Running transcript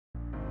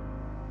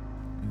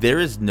there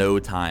is no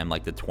time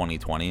like the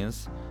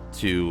 2020s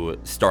to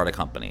start a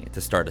company, to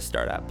start a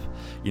startup.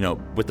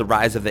 With the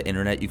rise of the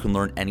internet, you can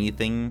learn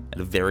anything at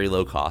a very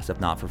low cost,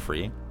 if not for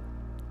free.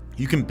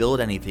 You can build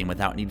anything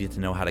without needing to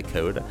know how to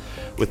code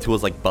with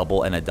tools like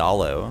Bubble and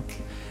Adalo.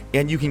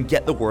 And you can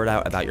get the word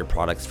out about your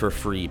products for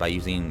free by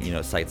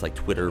using, sites like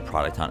Twitter,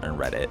 Product Hunt, and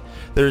Reddit.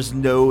 There's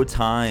no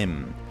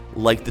time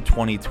like the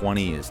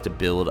 2020s to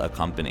build a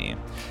company.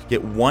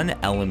 Yet one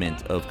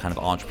element of kind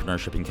of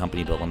entrepreneurship and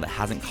company building that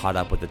hasn't caught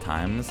up with the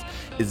times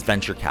is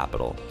venture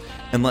capital.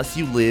 Unless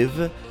you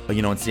live,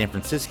 in San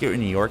Francisco or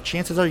New York,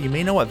 chances are you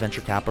may know what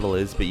venture capital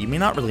is, but you may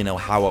not really know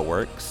how it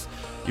works.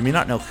 You may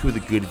not know who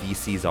the good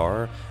VCs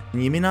are,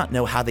 and you may not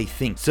know how they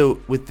think.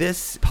 So with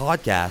this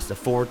podcast of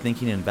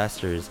forward-thinking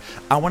investors,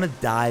 I want to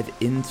dive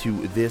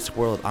into this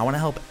world. I want to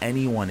help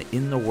anyone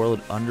in the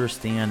world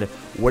understand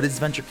what is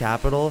venture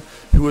capital,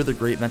 who are the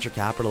great venture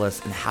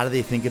capitalists, and how do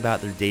they think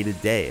about their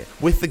day-to-day,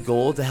 with the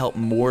goal to help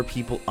more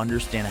people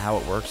understand how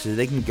it works so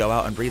they can go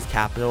out and raise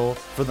capital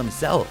for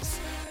themselves.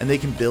 And they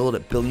can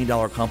build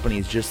billion-dollar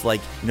companies just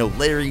like,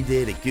 Larry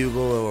did at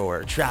Google,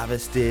 or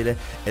Travis did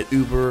at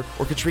Uber,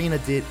 or Katrina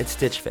did at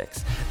Stitch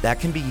Fix. That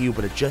can be you,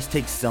 but it just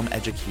takes some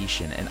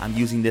education. And I'm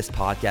using this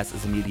podcast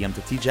as a medium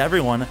to teach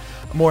everyone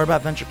more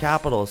about venture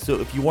capital.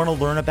 So if you want to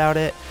learn about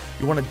it,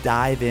 you want to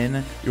dive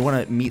in, you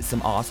want to meet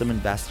some awesome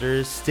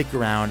investors, stick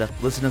around,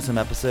 listen to some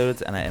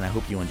episodes, and I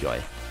hope you enjoy.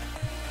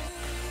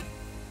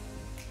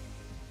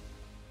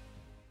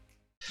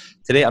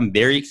 Today, I'm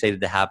very excited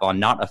to have on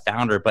not a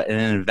founder, but an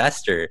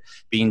investor,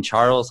 being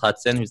Charles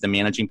Hudson, who's the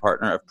managing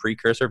partner of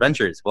Precursor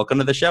Ventures. Welcome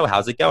to the show.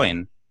 How's it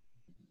going?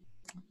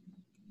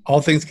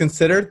 All things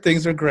considered,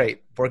 things are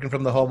great. Working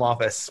from the home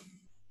office.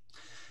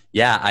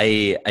 Yeah,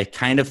 I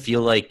kind of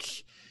feel like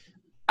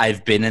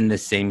I've been in the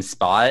same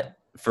spot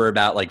for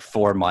about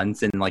 4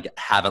 months and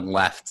haven't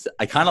left.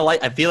 I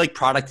feel like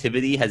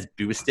productivity has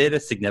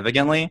boosted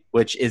significantly,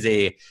 which is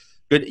a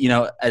good,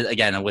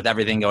 again, with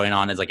everything going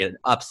on, is an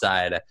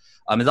upside.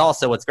 Is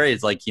also what's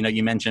great is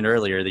you mentioned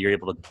earlier that you're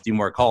able to do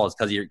more calls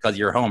because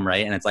you're home,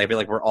 right? And it's I feel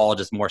like we're all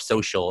just more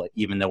social,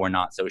 even though we're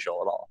not social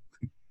at all.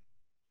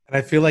 And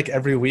I feel like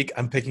every week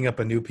I'm picking up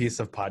a new piece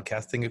of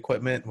podcasting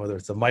equipment, whether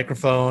it's a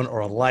microphone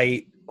or a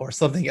light or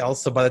something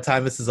else. So by the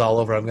time this is all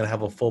over, I'm going to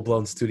have a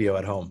full-blown studio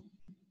at home.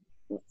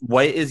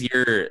 What is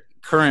the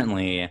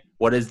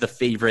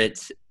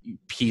favorite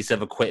piece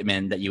of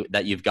equipment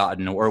that you've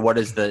gotten, or what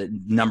is the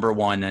number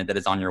one that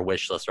is on your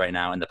wish list right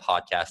now in the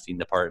podcasting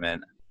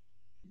department?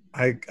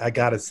 I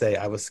gotta say,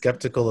 I was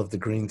skeptical of the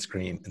green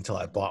screen until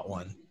I bought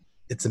one.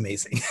 It's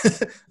amazing.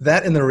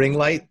 That and the ring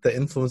light, the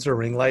influencer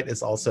ring light,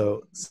 is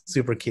also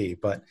super key.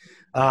 But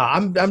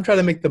I'm trying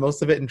to make the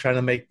most of it and trying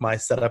to make my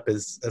setup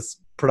as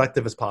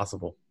productive as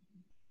possible.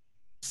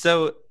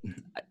 So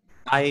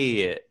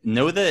I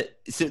know that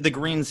the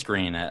green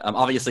screen,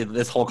 obviously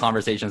this whole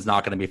conversation is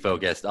not going to be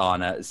focused on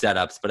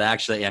setups, but I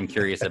actually am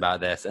curious about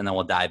this, and then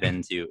we'll dive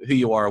into who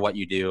you are, what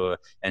you do,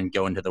 and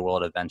go into the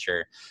world of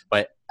venture.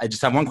 But I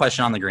just have one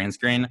question on the green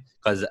screen,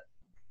 because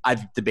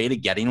I've debated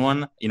getting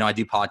one. I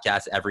do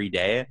podcasts every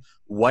day.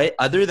 What,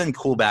 other than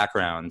cool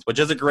backgrounds, which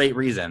is a great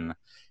reason,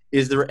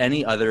 is there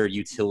any other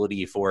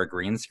utility for a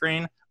green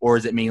screen, or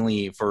is it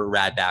mainly for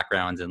rad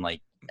backgrounds and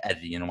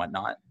editing and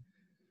whatnot?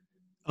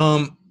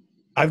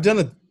 I've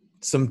done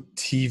some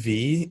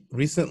TV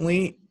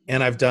recently,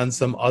 and I've done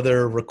some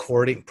other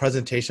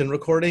presentation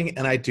recording,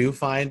 and I do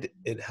find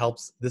it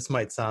helps. This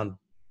might sound,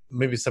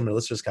 maybe some of your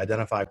listeners can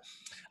identify.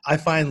 I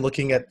find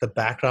looking at the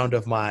background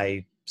of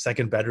my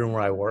second bedroom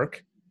where I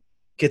work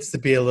gets to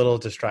be a little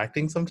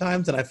distracting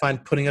sometimes, and I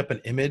find putting up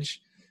an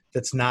image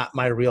that's not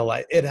my real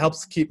life, it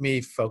helps keep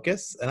me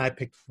focused, and I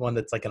picked one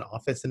that's like an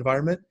office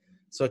environment,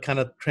 so it kind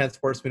of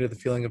transports me to the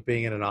feeling of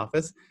being in an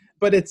office,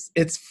 but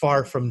it's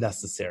far from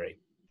necessary.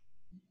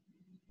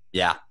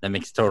 Yeah, that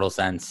makes total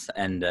sense.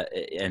 And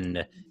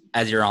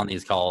as you're on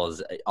these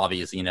calls,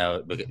 obviously,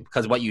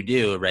 because what you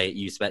do, right?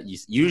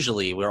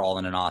 Usually we're all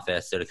in an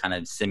office, so to kind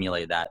of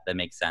simulate that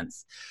makes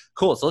sense.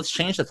 Cool. So let's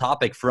change the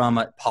topic from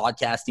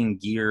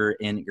podcasting gear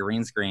and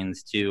green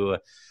screens to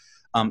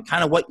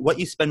kind of what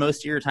you spend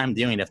most of your time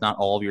doing, if not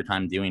all of your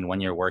time doing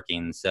when you're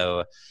working.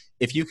 So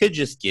if you could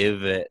just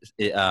give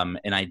an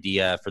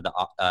idea for the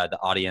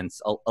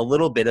audience, a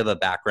little bit of a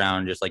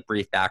background, just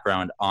brief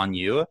background on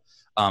you.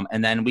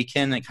 And then we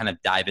can kind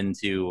of dive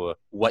into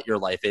what your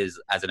life is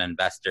as an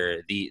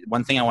investor. The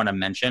one thing I want to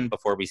mention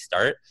before we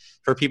start,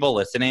 for people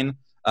listening,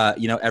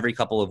 every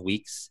couple of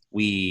weeks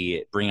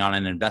we bring on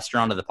an investor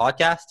onto the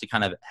podcast to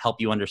kind of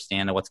help you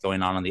understand what's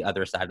going on the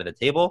other side of the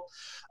table.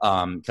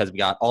 Because we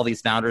got all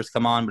these founders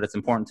come on, but it's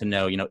important to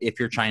know, if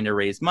you're trying to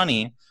raise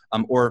money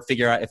or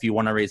figure out if you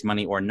want to raise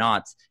money or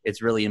not,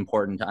 it's really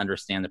important to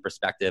understand the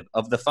perspective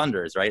of the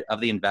funders, right?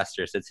 Of the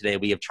investors. So today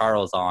we have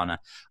Charles on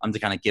to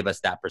kind of give us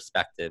that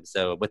perspective.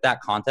 So with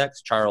that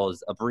context,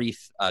 Charles, a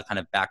brief kind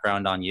of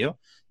background on you,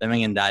 then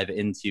we can dive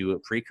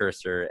into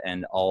Precursor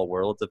and all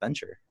worlds of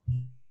venture.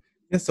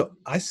 Yeah, so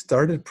I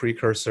started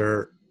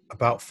Precursor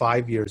about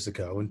 5 years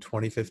ago in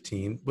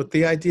 2015 with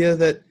the idea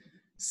that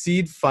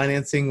seed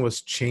financing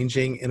was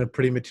changing in a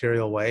pretty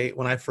material way.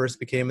 When I first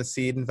became a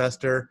seed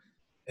investor,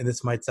 and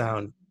this might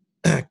sound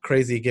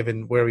crazy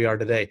given where we are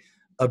today,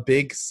 a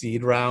big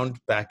seed round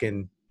back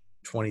in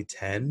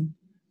 2010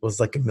 was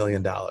like $1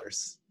 million.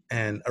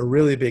 And a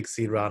really big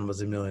seed round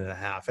was $1.5 million.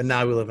 And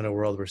now we live in a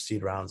world where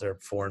seed rounds are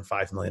 $4 and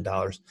 $5 million.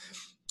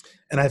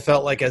 And I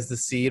felt like as the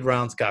seed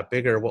rounds got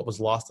bigger, what was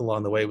lost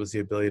along the way was the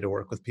ability to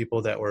work with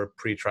people that were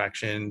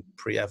pre-traction,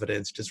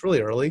 pre-evidence, just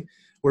really early,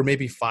 where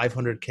maybe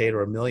 500K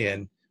or $1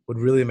 million would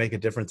really make a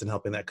difference in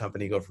helping that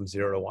company go from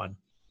 0 to 1.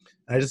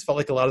 And I just felt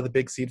like a lot of the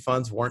big seed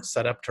funds weren't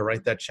set up to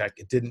write that check.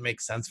 It didn't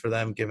make sense for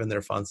them given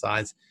their fund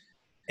size.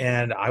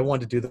 And I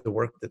wanted to do the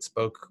work that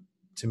spoke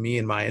to me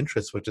and my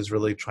interests, which is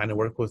really trying to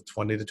work with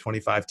 20 to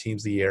 25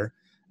 teams a year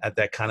at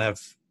that kind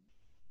of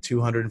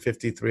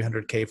 250,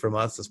 300K from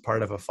us as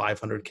part of a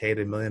 500K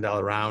to $1 million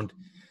round,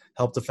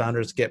 help the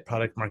founders get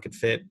product market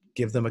fit,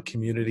 give them a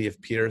community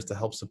of peers to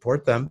help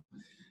support them,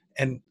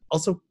 and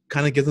also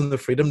kind of give them the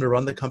freedom to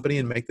run the company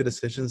and make the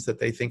decisions that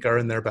they think are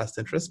in their best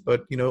interest,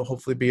 but, you know,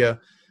 hopefully be a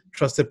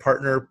trusted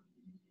partner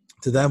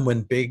to them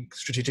when big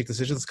strategic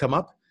decisions come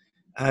up.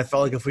 And I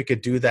felt like if we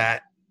could do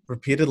that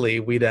repeatedly,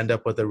 we'd end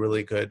up with a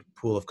really good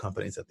pool of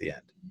companies at the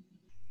end.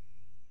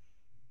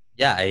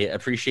 Yeah, I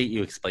appreciate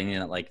you explaining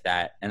it like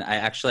that. And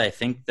I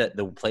think that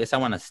the place I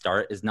want to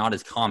start is not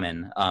as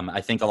common.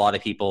 I think a lot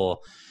of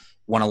people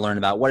want to learn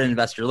about what an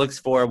investor looks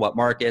for, what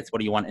markets, what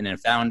do you want in a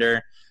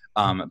founder.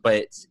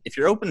 But if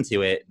you're open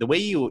to it, the way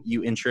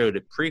you intro to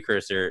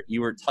Precursor,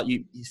 you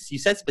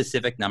said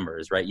specific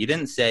numbers, right? You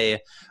didn't say,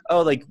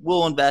 oh, like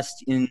we'll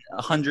invest in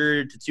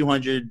 100 to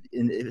 200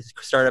 in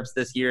startups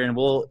this year, and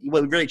we'll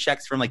write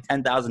checks from like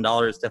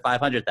 $10,000 to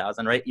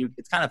 $500,000, right?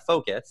 It's kind of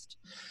focused.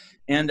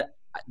 And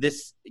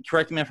this,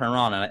 correct me if I'm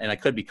wrong, and I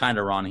could be kind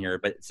of wrong here,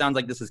 but it sounds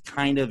like this is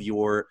kind of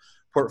your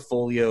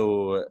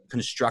portfolio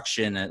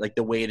construction, like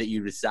the way that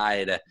you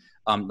decide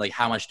like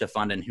how much to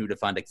fund and who to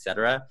fund, et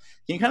cetera.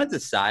 Can you kind of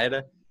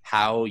decide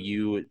how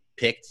you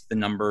picked the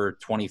number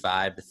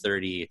 25 to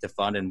 30 to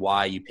fund and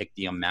why you picked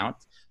the amount,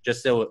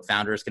 just so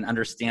founders can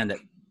understand that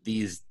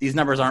these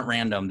numbers aren't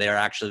random. They are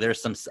actually,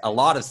 there's a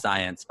lot of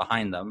science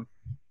behind them.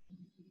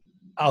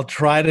 I'll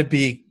try to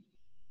be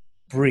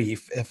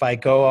brief. If I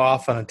go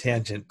off on a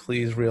tangent,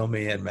 please reel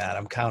me in, Matt.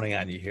 I'm counting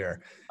on you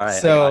here. All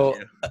right, so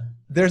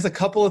there's a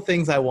couple of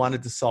things I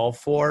wanted to solve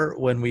for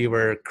when we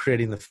were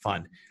creating the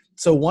fund.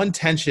 So one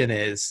tension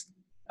is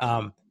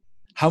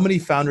how many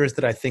founders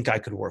did I think I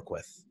could work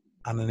with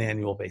on an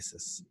annual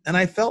basis? And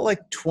I felt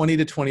like 20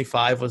 to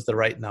 25 was the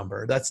right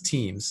number. That's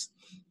teams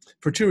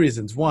for two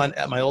reasons. One,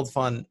 at my old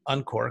fund,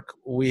 Uncork,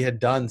 we had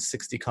done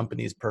 60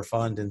 companies per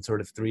fund in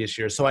sort of 3-ish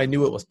years. So I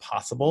knew it was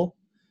possible.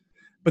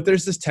 But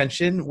there's this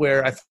tension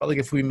where I felt like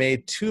if we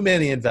made too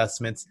many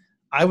investments,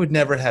 I would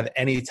never have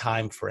any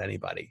time for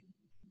anybody,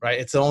 right?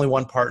 It's only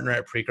one partner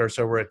at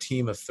Precursor. We're a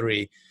team of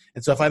 3.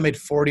 And so if I made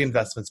 40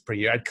 investments per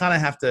year, I'd kind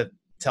of have to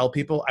tell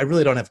people, I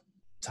really don't have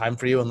time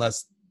for you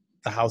unless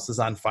the house is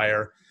on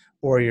fire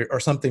or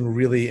something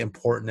really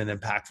important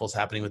and impactful is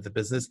happening with the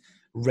business.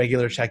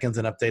 Regular check-ins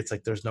and updates,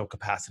 like there's no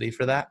capacity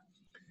for that.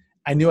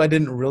 I knew I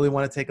didn't really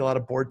want to take a lot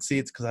of board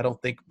seats because I don't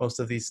think most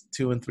of these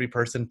 2 and 3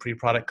 person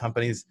pre-product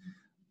companies,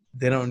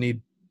 they don't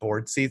need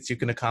board seats. You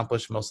can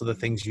accomplish most of the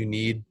things you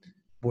need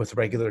with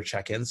regular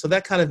check-ins. So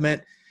that kind of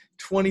meant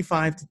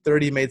 25 to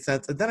 30 made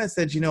sense. And then I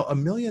said, you know,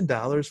 $1 million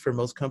for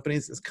most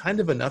companies is kind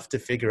of enough to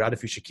figure out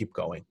if you should keep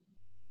going.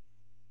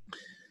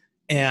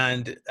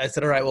 And I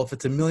said, all right, well, if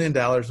it's $1 million,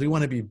 we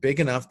want to be big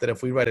enough that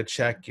if we write a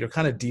check, you're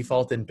kind of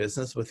default in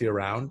business with your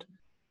round,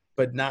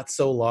 but not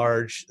so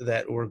large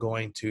that we're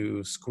going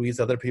to squeeze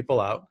other people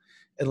out.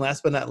 And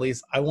last but not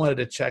least, I wanted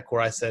a check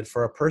where I said,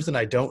 for a person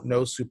I don't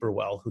know super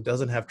well, who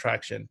doesn't have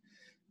traction,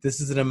 this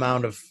is an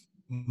amount of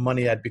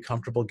money I'd be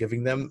comfortable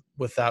giving them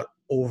without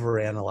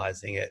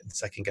overanalyzing it and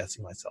second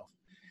guessing myself.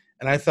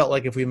 And I felt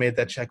like if we made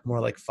that check more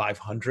like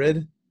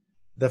 500,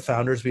 the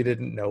founders we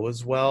didn't know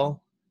as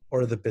well,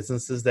 or the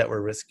businesses that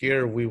were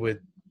riskier, we would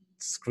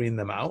screen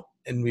them out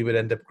and we would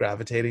end up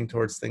gravitating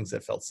towards things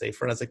that felt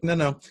safer. And I was like, no,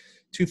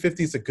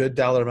 250 is a good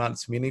dollar amount.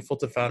 It's meaningful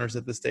to founders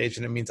at this stage.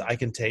 And it means I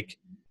can take,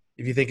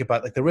 if you think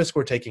about like the risk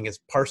we're taking is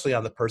partially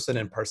on the person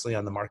and partially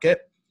on the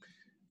market.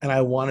 And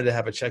I wanted to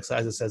have a check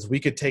size that says we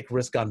could take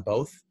risk on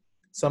both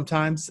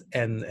sometimes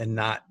and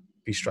not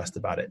be stressed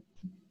about it.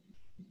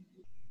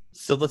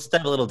 So let's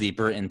dive a little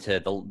deeper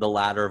into the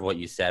latter of what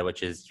you said,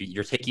 which is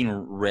you're taking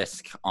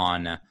risk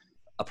on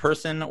a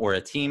person or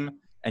a team,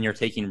 and you're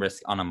taking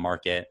risk on a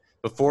market.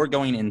 Before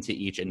going into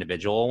each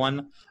individual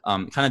one,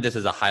 kind of this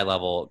is a high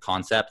level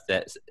concept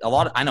that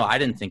I know I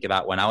didn't think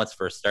about when I was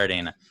first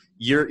starting.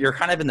 You're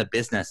kind of in the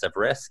business of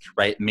risk,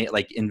 right?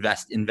 Like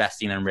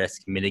investing in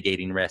risk,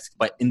 mitigating risk,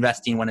 but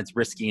investing when it's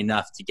risky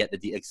enough to get the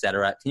deal, et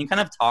cetera. Can you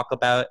kind of talk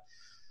about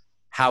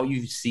how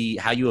you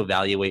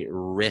evaluate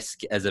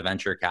risk as a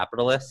venture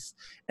capitalist?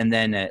 And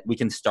then we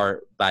can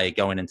start by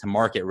going into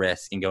market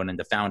risk and going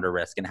into founder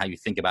risk and how you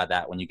think about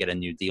that when you get a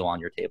new deal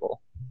on your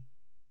table.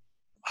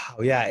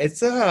 Wow, yeah,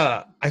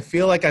 I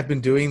feel like I've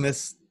been doing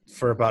this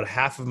for about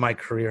half of my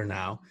career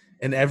now.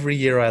 And every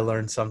year I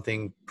learn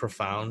something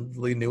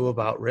profoundly new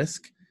about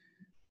risk.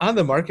 On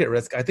the market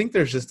risk, I think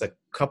there's just a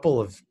couple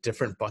of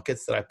different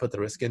buckets that I put the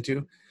risk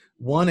into.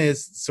 One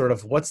is sort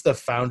of what's the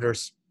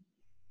founder's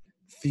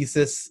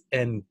thesis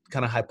and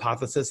kind of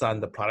hypothesis on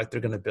the product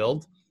they're going to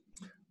build.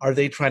 Are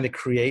they trying to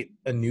create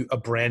a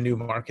brand new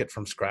market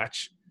from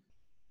scratch?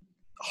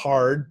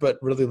 Hard, but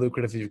really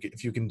lucrative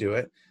if you can do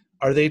it.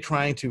 Are they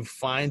trying to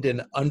find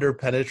an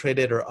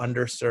underpenetrated or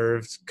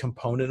underserved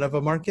component of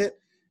a market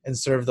and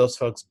serve those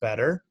folks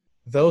better?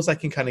 Those I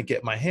can kind of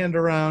get my hand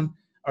around.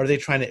 Are they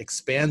trying to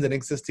expand an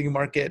existing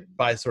market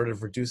by sort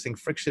of reducing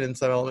friction in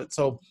some element?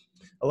 So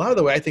a lot of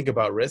the way I think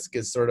about risk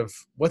is sort of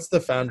what's the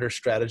founder's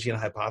strategy and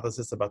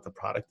hypothesis about the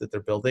product that they're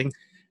building,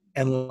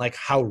 and like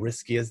how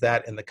risky is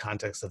that in the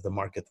context of the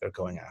market they're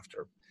going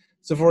after.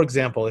 So for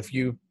example, if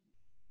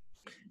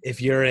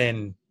you're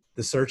in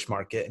the search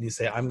market and you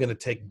say, I'm going to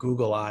take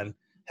Google on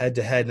head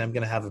to head and I'm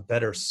going to have a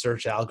better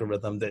search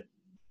algorithm that's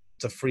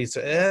a free,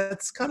 so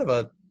it's kind of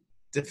a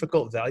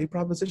difficult value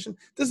proposition.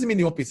 Doesn't mean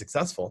you won't be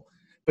successful.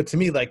 But to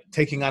me, like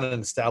taking on an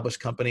established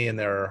company in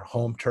their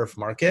home turf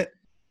market,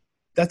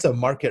 that's a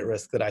market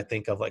risk that I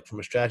think of, like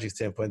from a strategy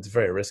standpoint, it's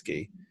very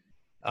risky.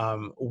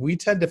 We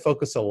tend to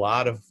focus a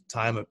lot of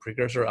time at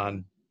Precursor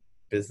on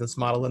business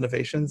model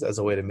innovations as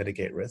a way to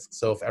mitigate risk.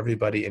 So if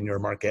everybody in your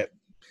market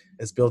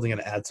is building an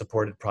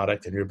ad-supported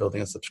product and you're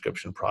building a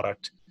subscription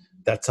product,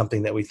 that's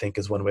something that we think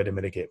is one way to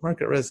mitigate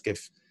market risk.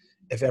 If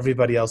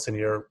everybody else in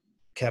your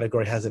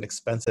category has an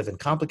expensive and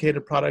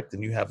complicated product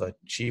and you have a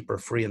cheap or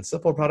free and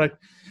simple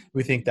product,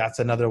 we think that's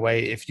another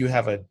way. If you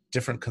have a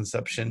different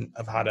conception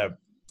of how to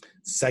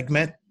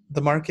segment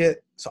the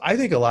market. So I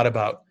think a lot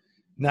about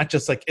not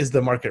just like, is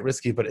the market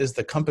risky, but is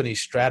the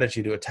company's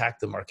strategy to attack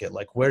the market?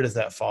 Like, where does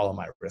that fall on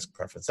my risk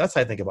preference? That's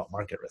how I think about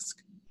market risk.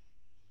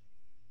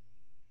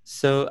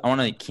 So I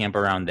want to camp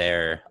around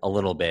there a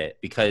little bit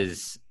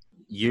because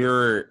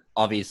you're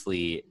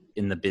obviously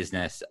in the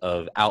business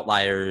of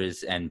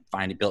outliers and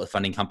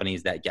funding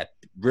companies that get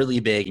really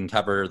big and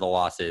cover the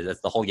losses.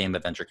 That's the whole game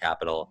of venture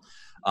capital.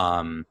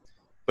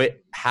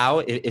 But how,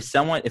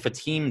 if a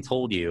team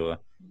told you,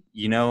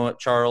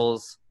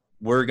 Charles,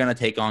 we're going to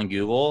take on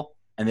Google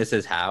and this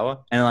is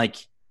how, and like,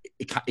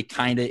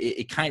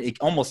 it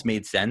almost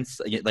made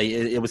sense. Like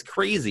it was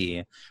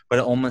crazy, but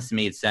it almost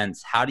made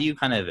sense. How do you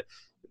kind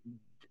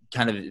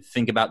of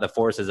think about the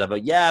forces of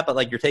it? Yeah, but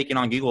like you're taking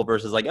on Google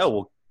versus like, oh,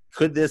 well,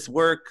 could this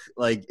work?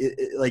 Like,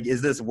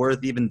 is this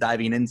worth even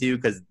diving into?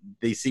 Because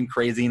they seem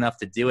crazy enough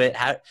to do it.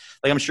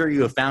 I'm sure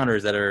you have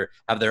founders that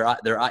have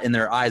their in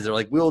their eyes. They're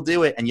like, we'll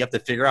do it, and you have to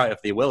figure out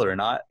if they will or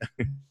not.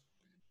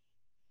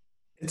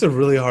 It's a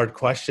really hard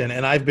question,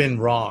 and I've been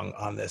wrong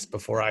on this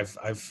before.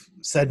 I've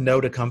said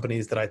no to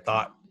companies that I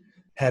thought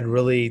had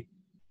really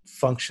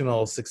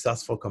functional,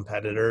 successful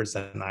competitors,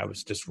 and I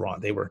was just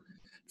wrong.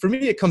 For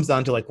me, it comes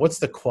down to like, what's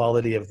the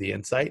quality of the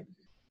insight?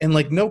 And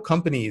like, no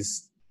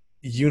company's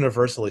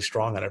universally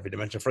strong on every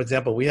dimension. For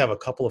example, we have a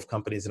couple of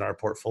companies in our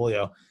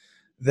portfolio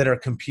that are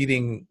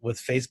competing with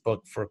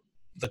Facebook for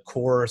the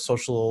core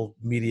social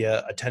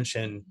media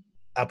attention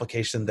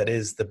application that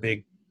is the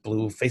big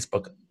blue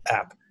Facebook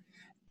app.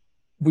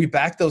 We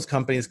back those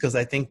companies because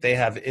I think they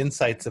have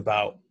insights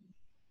about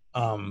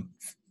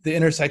the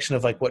intersection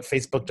of like what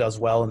Facebook does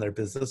well in their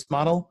business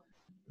model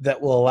that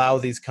will allow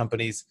these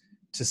companies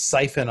to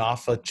siphon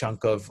off a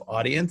chunk of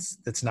audience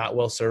that's not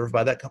well served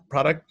by that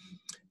product.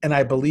 And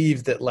I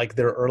believe that like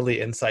their early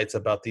insights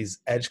about these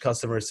edge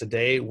customers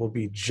today will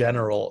be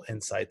general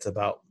insights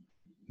about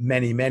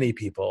many, many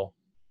people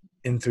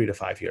in 3 to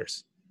 5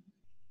 years.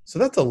 So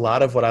that's a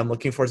lot of what I'm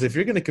looking for. Is if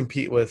you're going to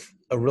compete with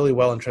a really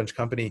well-entrenched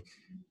company,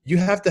 you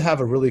have to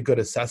have a really good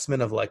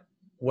assessment of like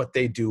what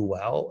they do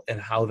well and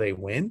how they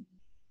win.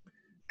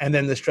 And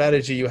then the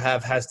strategy you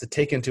have has to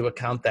take into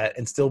account that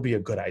and still be a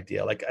good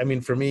idea. Like, I mean,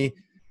 for me,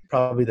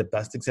 probably the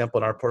best example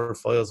in our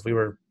portfolios, we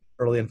were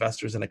early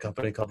investors in a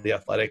company called The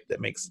Athletic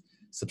that makes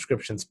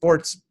subscription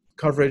sports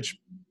coverage.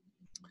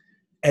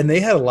 And they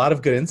had a lot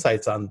of good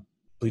insights on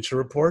Bleacher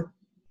Report,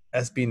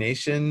 SB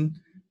Nation,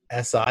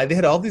 SI. They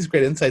had all these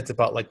great insights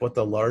about like what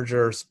the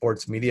larger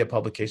sports media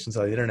publications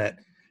on the internet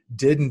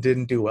did and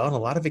didn't do well. And a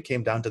lot of it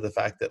came down to the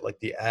fact that like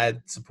the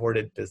ad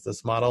supported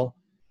business model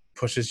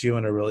pushes you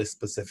in a really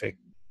specific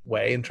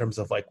way in terms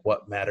of like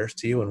what matters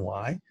to you and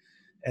why.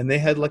 And they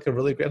had like a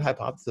really great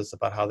hypothesis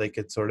about how they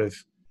could sort of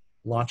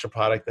launch a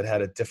product that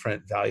had a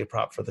different value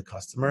prop for the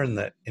customer, and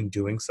that in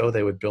doing so,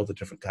 they would build a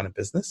different kind of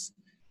business.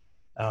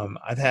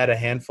 I've had a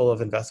handful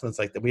of investments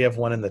like that. We have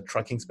one in the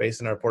trucking space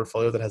in our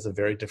portfolio that has a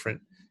very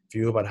different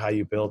view about how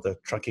you build a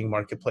trucking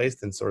marketplace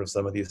than sort of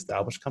some of the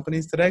established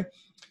companies today.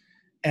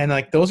 And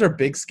like, those are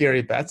big,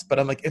 scary bets, but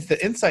I'm like, if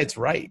the insight's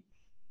right,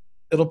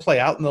 it'll play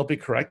out and they'll be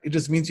correct. It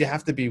just means you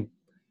have to be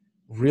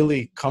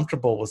really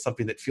comfortable with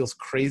something that feels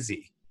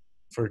crazy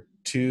for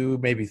 2,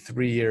 maybe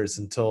 3 years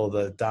until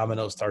the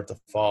dominoes start to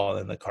fall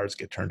and the cards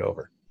get turned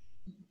over.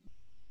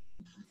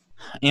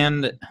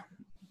 And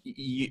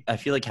I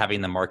feel like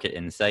having the market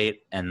insight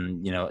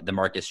and, the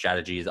market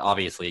strategy is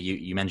obviously,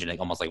 you mentioned it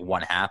almost like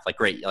one half, like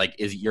great, like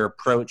is your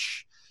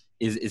approach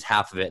is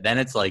half of it. Then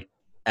it's like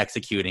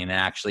executing and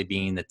actually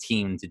being the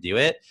team to do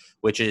it,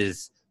 which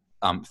is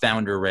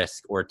founder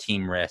risk or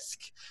team risk.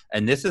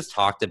 And this is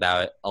talked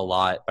about a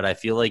lot, but I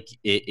feel like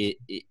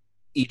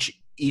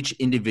each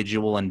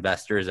individual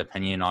investor's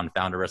opinion on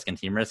founder risk and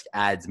team risk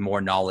adds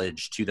more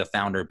knowledge to the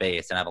founder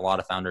base. And I have a lot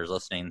of founders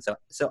listening.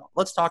 So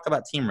let's talk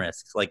about team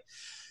risks. Like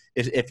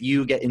if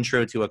you get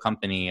intro to a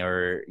company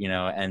or,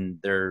 and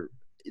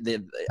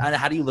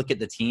how do you look at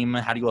the team?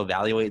 How do you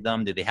evaluate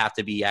them? Do they have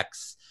to be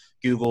ex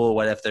Google?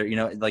 What if they're,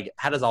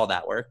 how does all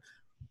that work?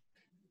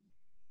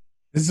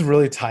 This is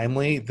really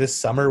timely. This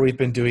summer, we've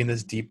been doing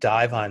this deep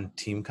dive on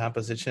team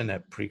composition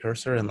at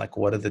Precursor and like,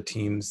 what do the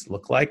teams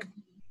look like?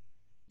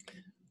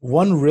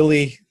 One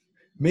really,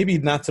 maybe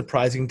not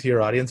surprising to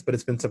your audience, but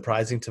it's been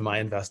surprising to my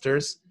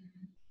investors.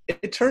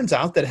 It turns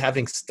out that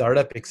having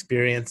startup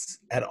experience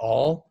at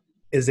all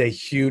is a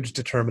huge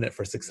determinant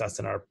for success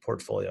in our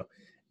portfolio.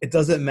 It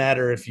doesn't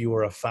matter if you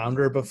were a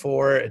founder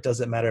before. It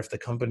doesn't matter if the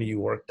company you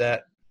worked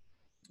at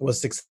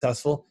was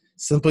successful.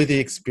 Simply the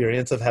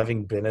experience of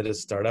having been at a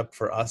startup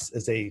for us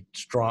is a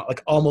strong,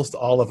 like almost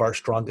all of our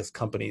strongest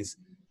companies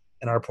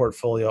in our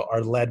portfolio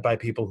are led by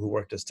people who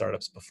worked at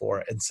startups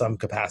before in some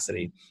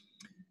capacity.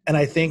 And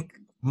I think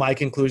my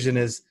conclusion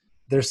is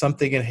there's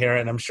something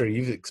inherent, and I'm sure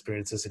you've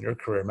experienced this in your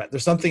career, Matt.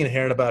 There's something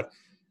inherent about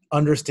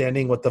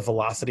understanding what the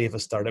velocity of a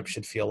startup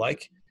should feel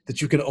like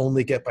that you can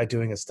only get by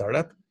doing a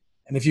startup.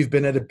 And if you've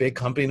been at a big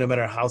company, no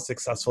matter how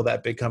successful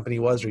that big company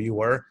was or you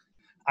were,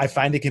 I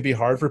find it can be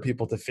hard for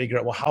people to figure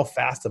out, well, how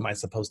fast am I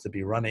supposed to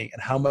be running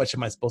and how much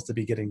am I supposed to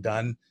be getting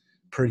done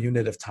per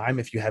unit of time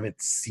if you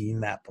haven't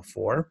seen that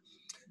before.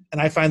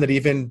 And I find that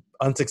even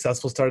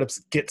unsuccessful startups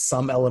get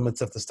some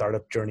elements of the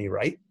startup journey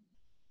right.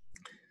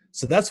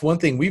 So that's one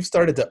thing. We've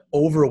started to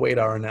overweight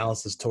our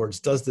analysis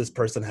towards, does this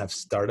person have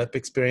startup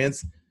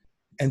experience,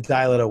 and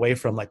dial it away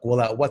from like,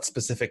 well, at what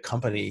specific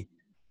company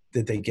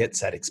did they get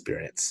said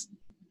experience?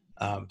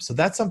 So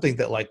that's something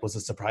that like was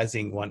a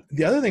surprising one.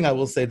 The other thing I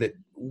will say that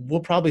we'll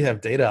probably have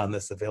data on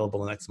this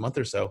available in the next month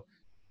or so.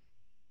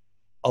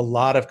 A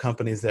lot of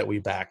companies that we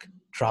back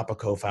drop a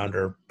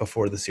co-founder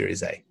before the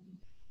Series A.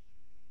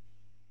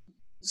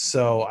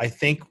 So I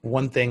think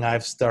one thing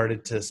I've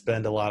started to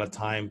spend a lot of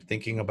time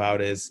thinking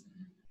about is,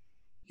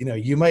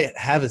 you might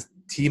have a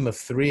team of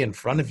 3 in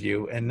front of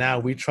you, and now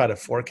we try to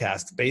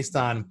forecast based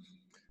on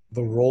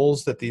the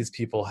roles that these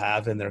people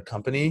have in their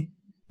company.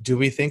 Do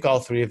we think all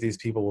 3 of these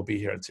people will be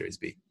here at Series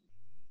B?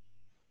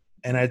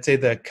 And I'd say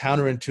the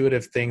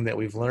counterintuitive thing that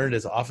we've learned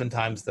is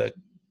oftentimes the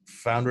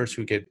founders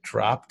who get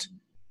dropped,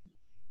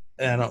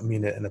 and I don't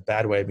mean it in a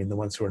bad way, I mean the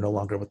ones who are no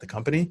longer with the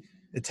company,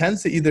 it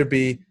tends to either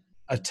be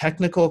a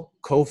technical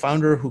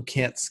co-founder who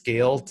can't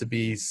scale to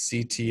be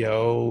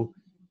CTO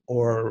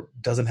or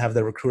doesn't have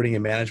the recruiting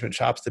and management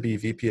chops to be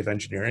VP of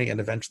engineering, and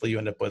eventually you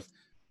end up with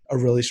a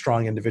really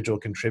strong individual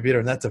contributor,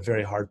 and that's a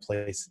very hard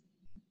place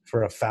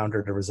for a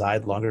founder to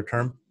reside longer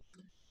term.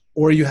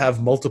 Or you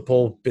have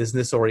multiple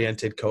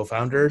business-oriented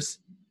co-founders,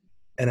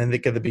 and I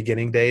think at the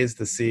beginning days,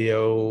 the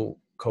CEO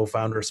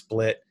co-founder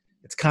split,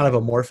 it's kind of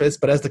amorphous,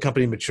 but as the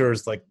company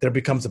matures, like there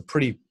becomes a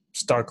pretty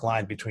stark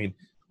line between,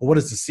 well, what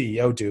does the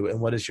CEO do and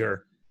what does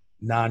your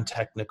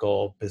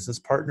non-technical business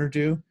partner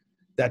do?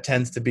 That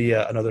tends to be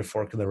another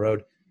fork in the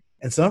road.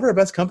 And some of our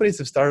best companies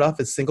have started off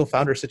as single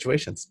founder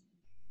situations.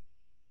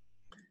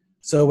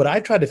 So what I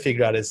try to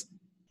figure out is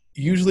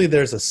usually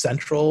there's a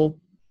central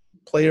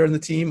player in the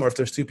team, or if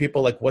there's 2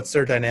 people, like what's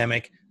their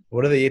dynamic?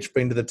 What do they each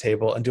bring to the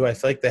table? And do I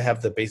feel like they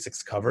have the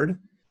basics covered?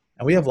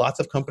 And we have lots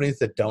of companies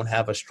that don't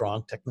have a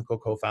strong technical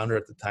co-founder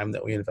at the time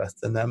that we invest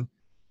in them.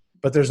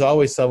 But there's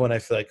always someone I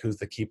feel like who's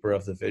the keeper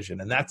of the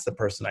vision. And that's the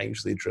person I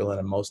usually drill in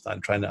the most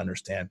on, trying to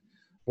understand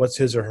what's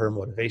his or her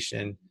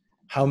motivation.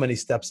 How many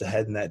steps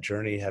ahead in that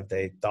journey have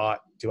they thought?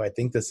 Do I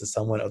think this is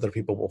someone other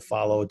people will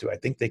follow? Do I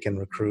think they can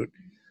recruit?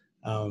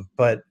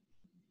 But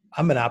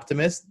I'm an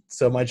optimist.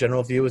 So my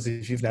general view is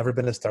if you've never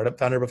been a startup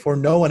founder before,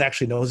 no one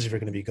actually knows if you're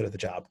going to be good at the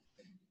job.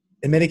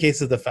 In many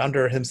cases, the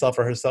founder himself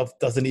or herself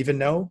doesn't even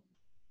know,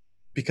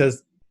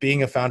 because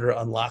being a founder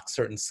unlocks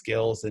certain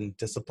skills and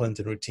disciplines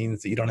and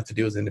routines that you don't have to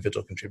do as an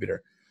individual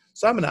contributor.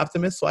 So I'm an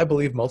optimist. So I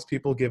believe most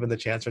people, given the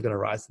chance, are going to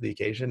rise to the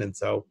occasion. And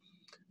so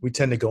we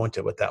tend to go into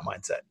it with that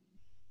mindset.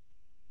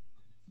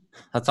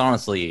 That's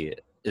honestly,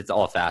 it's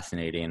all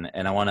fascinating.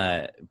 And I want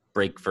to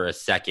break for a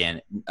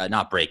second,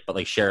 not break, but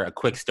like share a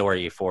quick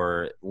story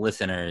for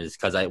listeners.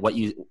 Cause what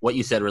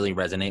you said really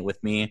resonate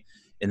with me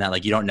in that,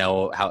 like, you don't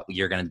know how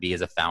you're going to be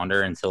as a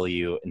founder until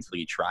you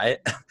try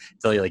it,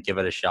 until you like give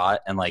it a shot.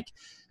 And like,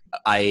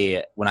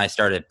 when I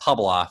started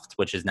Publoft,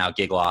 which is now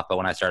Gigloft, but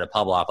when I started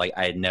Publoft, like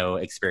I had no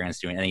experience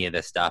doing any of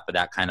this stuff, but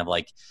that kind of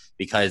like,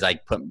 because I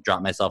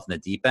dropped myself in the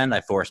deep end, I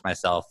forced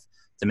myself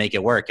to make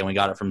it work. And we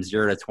got it from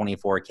 0 to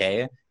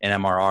 24K in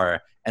MRR.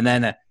 And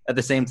then at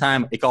the same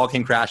time, it all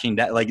came crashing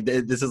down. Like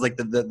this is like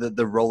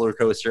the roller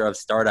coaster of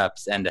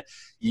startups. But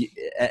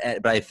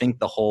I think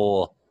the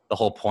whole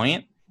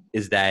point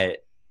is that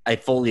I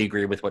fully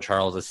agree with what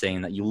Charles is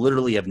saying, that you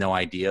literally have no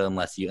idea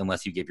unless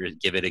you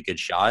give it a good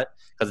shot.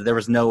 Because there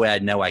was no way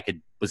I'd know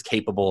was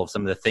capable of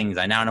some of the things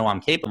I now know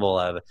I'm capable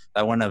of.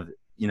 I wouldn't have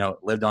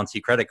lived on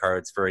 2 credit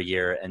cards for a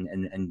year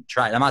and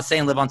tried. I'm not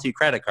saying live on 2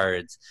 credit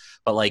cards,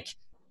 but like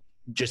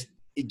just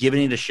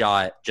giving it a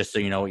shot just so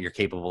you know what you're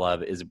capable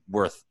of is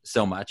worth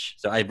so much.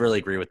 So I really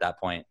agree with that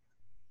point.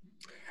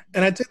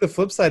 And I'd say the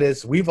flip side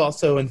is we've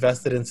also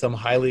invested in some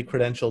highly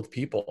credentialed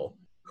people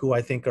who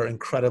I think are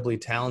incredibly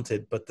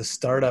talented, but the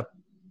startup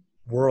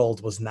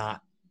world was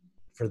not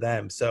for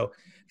them. So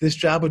this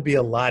job would be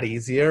a lot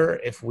easier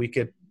if we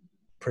could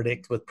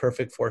predict with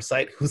perfect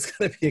foresight who's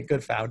going to be a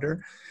good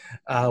founder.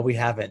 We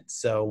haven't.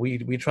 So we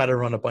try to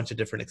run a bunch of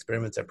different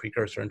experiments at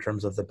Precursor in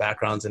terms of the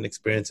backgrounds and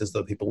experiences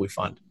of the people we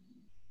fund.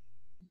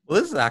 Well,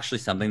 this is actually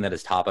something that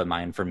is top of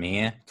mind for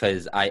me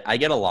because I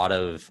get a lot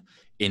of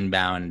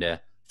inbound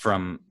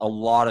from a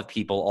lot of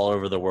people all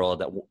over the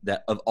world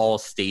that of all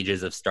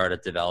stages of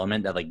startup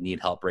development that like need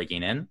help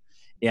breaking in.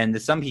 And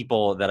there's some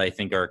people that I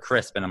think are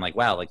crisp and I'm like,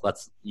 wow, like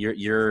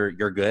you're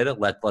good.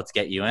 Let's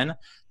get you in.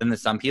 Then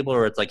there's some people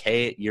where it's like,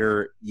 hey,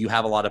 you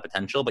have a lot of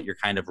potential, but you're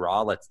kind of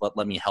raw.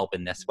 Let me help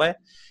in this way.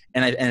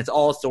 And it's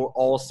also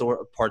all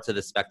sort of parts of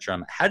the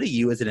spectrum. How do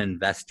you as an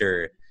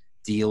investor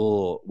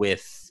deal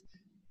with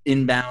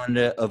inbound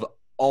of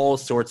all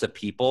sorts of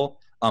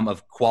people,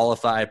 of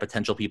qualified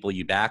potential people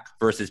you back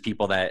versus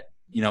people that,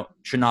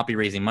 should not be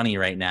raising money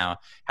right now?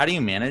 How do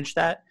you manage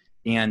that?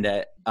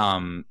 And,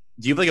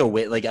 do you have like a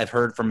way, like I've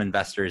heard from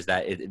investors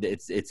that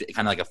it's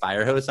kind of like a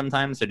fire hose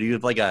sometimes. So do you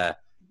have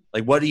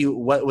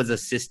what was a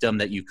system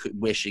that you could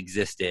wish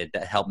existed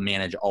that helped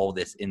manage all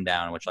this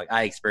inbound, which like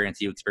I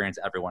experience, you experience,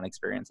 everyone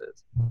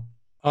experiences?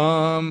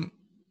 I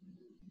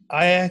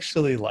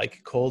actually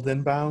like cold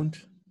inbound.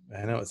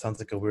 I know it sounds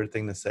like a weird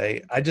thing to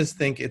say. I just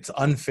think it's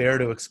unfair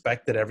to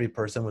expect that every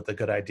person with a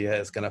good idea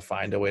is going to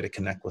find a way to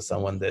connect with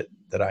someone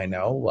that I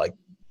know. Like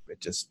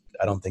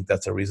I don't think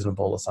that's a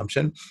reasonable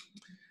assumption.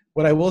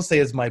 What I will say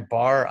is my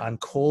bar on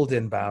cold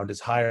inbound is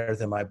higher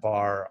than my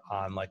bar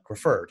on like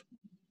referred.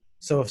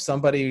 So if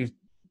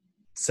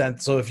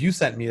you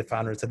sent me a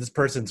founder and said, this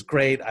person's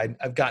great,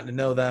 I've gotten to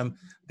know them,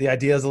 the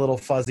idea is a little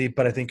fuzzy,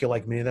 but I think you'll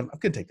like meeting them, I'm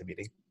going to take the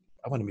meeting.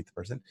 I want to meet the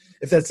person.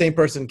 If that same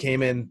person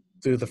came in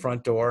through the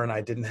front door and I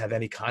didn't have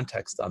any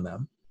context on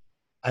them,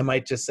 I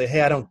might just say,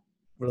 hey, I don't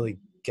really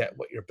get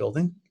what you're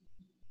building.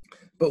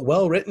 But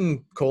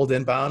well-written cold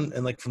inbound,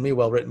 and like for me,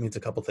 well-written means a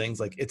couple things.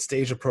 Like it's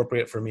stage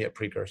appropriate for me at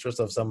Precursor.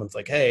 So if someone's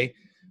like, hey,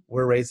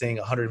 we're raising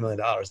 $100 million,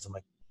 I'm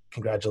like,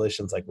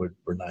 congratulations, like we're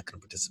not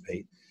going to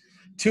participate.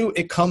 2,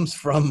 it comes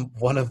from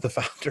one of the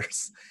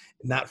founders,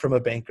 not from a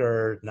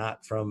banker,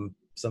 not from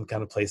some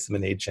kind of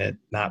placement agent,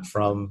 not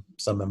from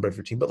some member of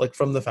your team, but like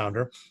from the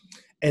founder.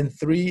 And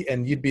 3,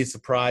 and you'd be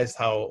surprised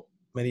how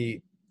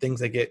many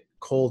things I get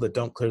cold that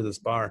don't clear this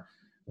bar.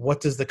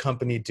 What does the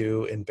company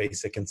do in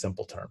basic and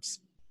simple terms?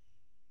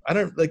 I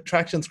don't like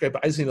traction's great,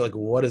 but I just need to like,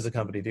 what does the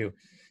company do?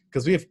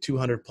 Because we have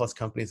 200 plus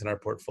companies in our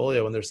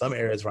portfolio, and there's some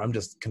areas where I'm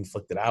just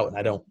conflicted out,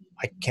 and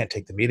I can't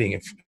take the meeting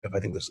if I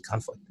think there's a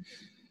conflict.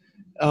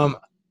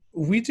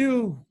 We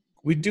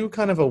do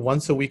kind of a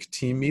once a week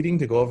team meeting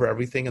to go over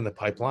everything in the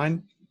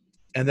pipeline,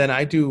 and then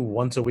I do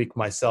once a week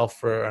myself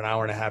for an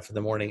hour and a half in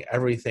the morning,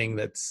 everything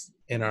that's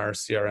in our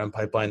CRM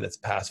pipeline that's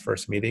past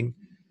first meeting.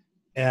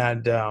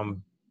 And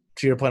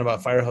to your point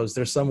about fire hose,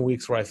 there's some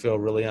weeks where I feel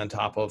really on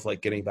top of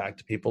like getting back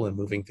to people and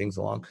moving things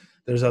along.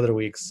 There's other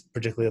weeks,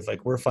 particularly if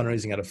like we're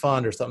fundraising at a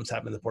fund or something's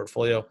happened in the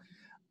portfolio,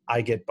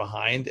 I get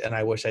behind, and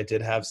I wish I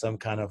did have some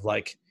kind of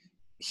like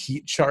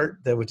heat chart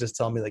that would just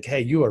tell me like, hey,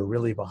 you are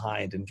really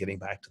behind in getting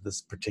back to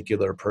this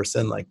particular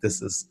person. Like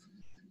this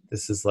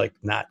is like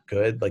not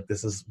good. Like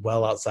this is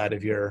well outside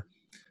of your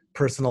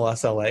personal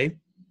SLA.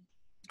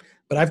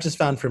 But I've just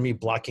found for me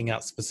blocking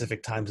out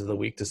specific times of the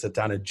week to sit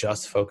down and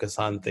just focus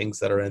on things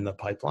that are in the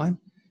pipeline.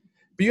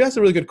 But you asked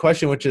a really good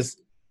question, which is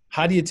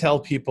how do you tell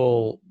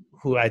people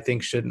who I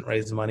think shouldn't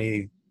raise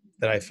money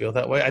that I feel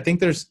that way? I think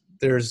there's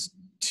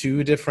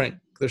 3 different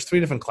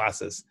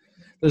classes.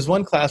 There's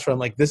one class where I'm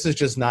like, this is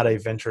just not a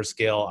venture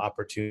scale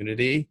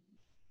opportunity,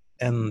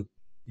 and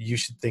you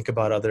should think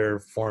about other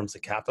forms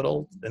of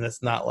capital. And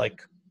it's not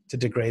like to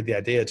degrade the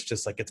idea. It's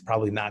just like, it's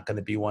probably not going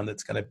to be one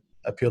that's going to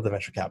appeal to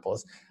venture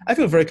capitalists. I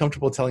feel very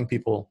comfortable telling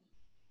people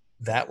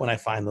that when I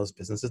find those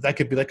businesses. That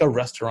could be like a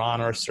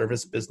restaurant or a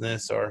service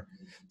business or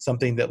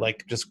something that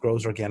like just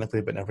grows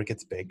organically but never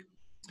gets big.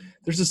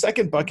 There's a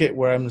second bucket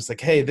where I'm just like,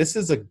 hey, this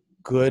is a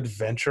good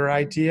venture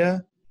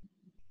idea,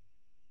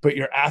 but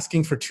you're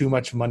asking for too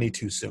much money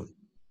too soon.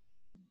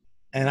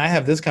 And I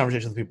have this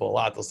conversation with people a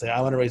lot. They'll say,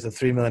 I want to raise a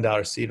 $3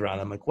 million seed round.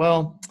 I'm like,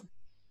 well,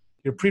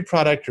 your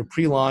pre-product, your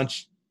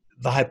pre-launch,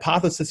 the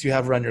hypothesis you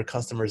have around your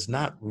customer is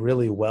not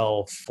really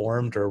well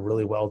formed or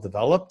really well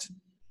developed.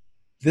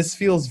 This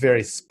feels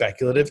very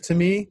speculative to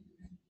me.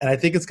 And I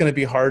think it's going to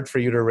be hard for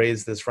you to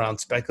raise this round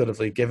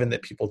speculatively, given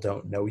that people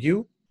don't know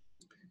you.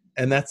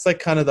 And that's like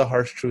kind of the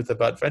harsh truth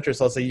about venture.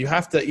 So I'll say you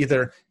have to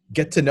either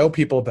get to know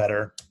people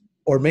better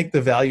or make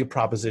the value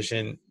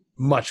proposition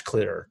much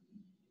clearer,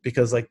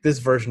 because like this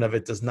version of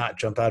it does not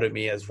jump out at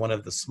me as one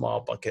of the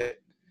small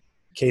bucket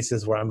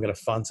cases where I'm going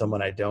to fund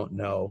someone I don't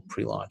know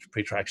pre-launch,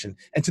 pre-traction,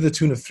 and to the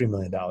tune of $3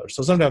 million.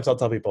 So sometimes I'll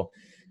tell people,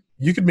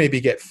 you could maybe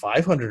get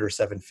 500 or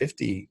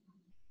 750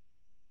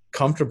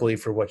 comfortably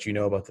for what you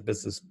know about the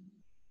business.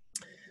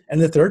 And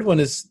the third one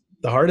is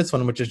the hardest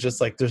one, which is just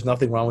like, there's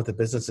nothing wrong with the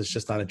business. It's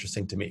just not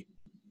interesting to me.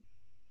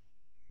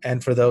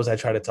 And for those, I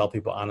try to tell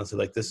people honestly,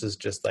 like, this is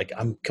just like,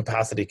 I'm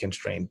capacity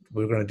constrained.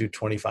 We're going to do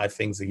 25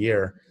 things a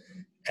year.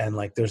 And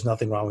like, there's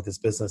nothing wrong with this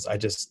business. I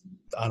just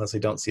honestly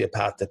don't see a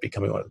path to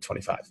becoming one of the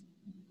 25.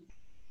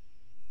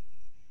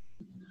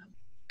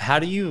 How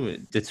do you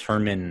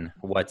determine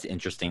what's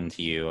interesting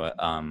to you?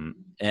 And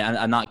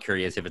I'm not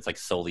curious if it's like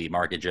solely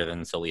market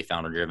driven, solely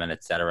founder driven,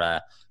 et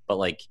cetera. But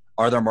like,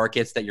 are there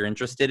markets that you're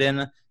interested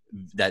in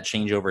that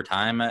change over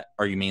time?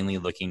 Are you mainly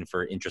looking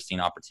for interesting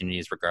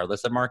opportunities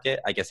regardless of market?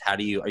 I guess, are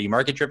you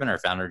market driven or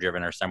founder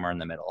driven or somewhere in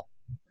the middle?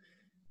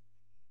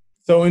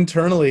 So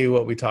internally,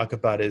 what we talk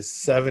about is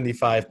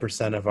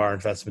 75% of our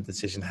investment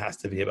decision has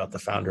to be about the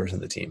founders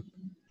and the team,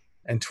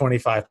 and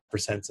 25%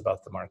 is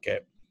about the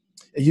market.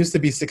 It used to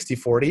be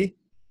 60-40.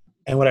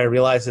 And what I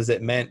realized is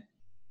it meant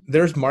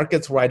there's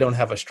markets where I don't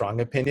have a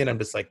strong opinion. I'm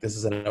just like, this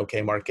is an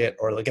okay market,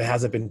 or like, it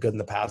hasn't been good in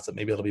the past, but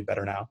maybe it'll be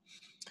better now.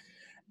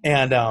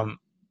 And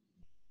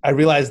I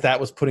realized that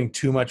was putting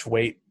too much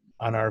weight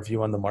on our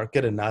view on the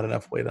market and not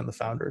enough weight on the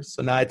founders.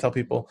 So now I tell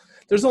people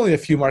there's only a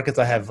few markets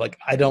I have, like,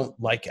 I don't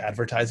like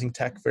advertising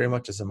tech very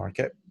much as a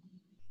market.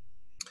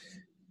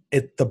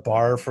 The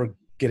bar for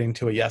getting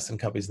to a yes in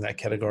companies in that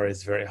category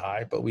is very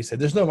high, but we say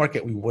there's no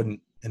market we wouldn't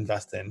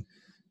invest in.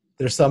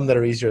 There's some that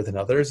are easier than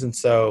others. And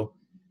so,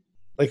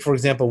 like, for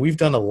example, we've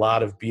done a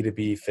lot of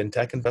B2B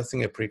fintech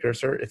investing at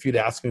Precursor. If you'd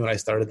asked me when I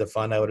started the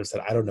fund, I would have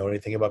said, I don't know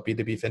anything about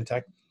B2B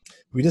fintech.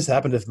 We just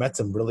happened to have met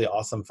some really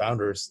awesome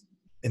founders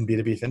in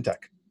B2B fintech,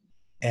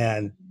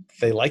 and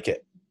they like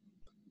it.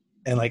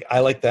 And like, I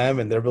like them,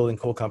 and they're building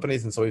cool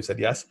companies. And so we've said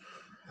yes.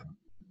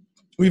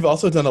 We've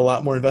also done a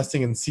lot more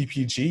investing in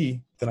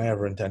CPG than I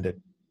ever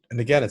intended. And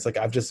again, it's like,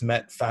 I've just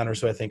met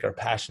founders who I think are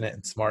passionate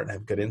and smart and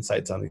have good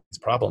insights on these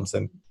problems.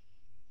 And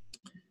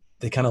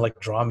they kind of like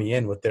draw me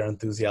in with their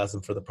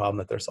enthusiasm for the problem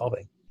that they're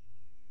solving.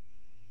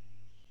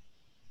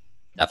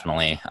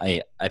 Definitely.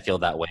 I feel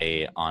that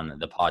way on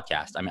the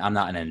podcast. I mean, I'm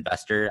not an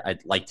investor.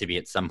 I'd like to be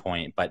at some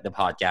point, but the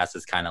podcast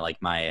is kind of like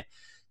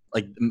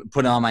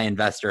putting on my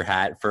investor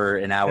hat for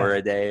an hour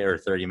a day or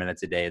 30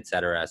 minutes a day, et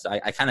cetera. So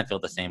I kind of feel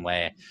the same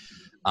way.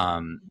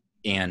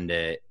 And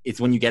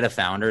it's when you get a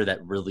founder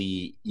that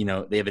really,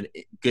 they have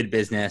a good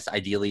business,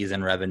 ideally is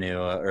in revenue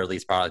or at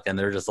least product, and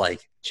they're just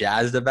like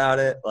jazzed about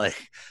it. Like,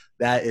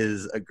 that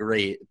is a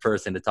great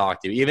person to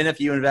talk to. Even if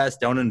you invest,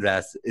 don't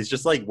invest. It's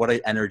just like, what an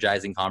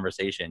energizing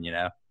conversation,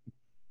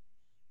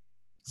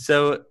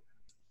 So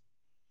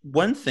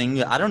one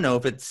thing, I don't know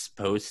if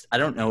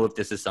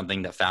this is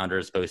something that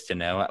founders are supposed to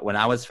know. When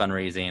I was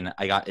fundraising,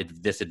 I got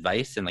this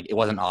advice and like, it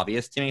wasn't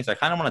obvious to me. So I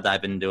kind of want to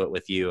dive into it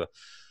with you.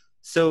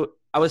 So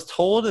I was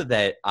told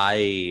that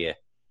I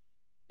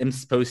am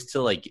supposed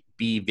to like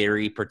be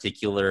very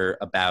particular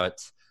about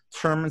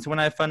terms when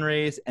I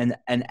fundraise and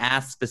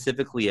ask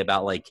specifically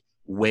about like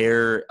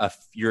where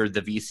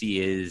the VC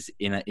is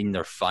in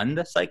their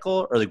fund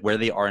cycle, or like where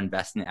they are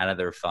investing out of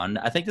their fund.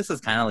 I think this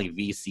is kind of like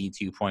VC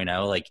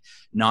 2.0, like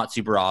not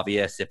super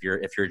obvious if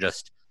you're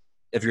just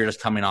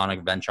coming on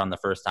a venture on the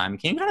first time.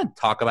 Can you kind of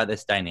talk about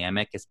this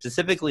dynamic,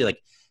 specifically like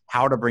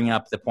how to bring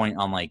up the point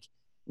on like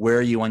where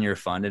are you on your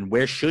fund and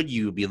where should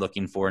you be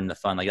looking for in the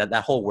fund? Like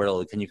that whole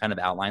world. Can you kind of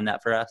outline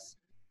that for us?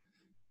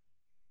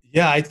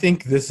 Yeah, I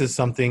think this is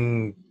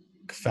something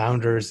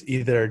founders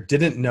either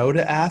didn't know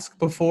to ask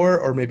before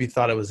or maybe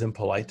thought it was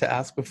impolite to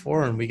ask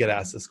before. And we get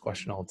asked this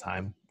question all the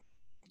time.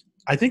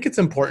 I think it's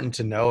important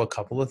to know a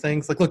couple of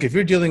things. Like, look, if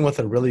you're dealing with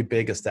a really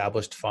big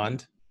established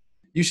fund,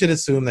 you should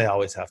assume they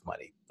always have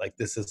money. Like,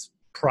 this is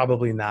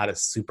probably not a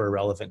super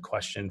relevant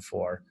question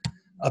for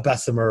a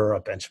Bessemer or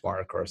a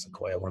Benchmark or a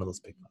Sequoia, one of those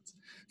big funds.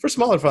 For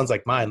smaller funds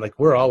like mine, like,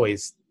 we're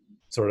always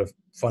sort of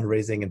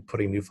fundraising and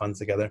putting new funds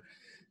together.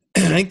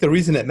 I think the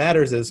reason it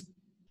matters is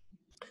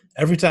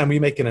every time we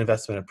make an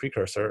investment in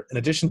Precursor, in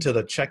addition to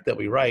the check that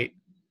we write,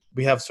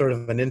 we have sort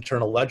of an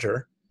internal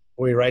ledger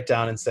where we write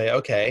down and say,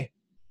 okay,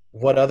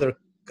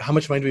 how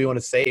much money do we want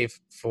to save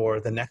for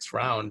the next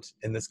round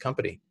in this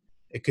company?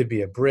 It could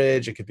be a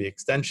bridge, it could be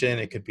extension,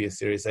 it could be a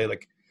Series A.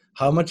 Like,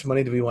 how much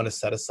money do we want to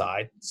set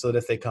aside so that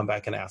if they come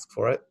back and ask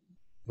for it,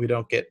 we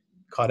don't get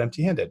caught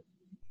empty-handed?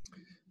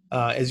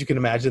 As you can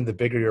imagine, the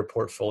bigger your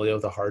portfolio,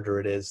 the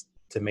harder it is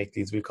to make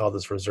these, we call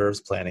this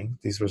reserves planning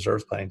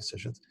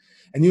decisions.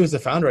 And you as a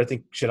founder, I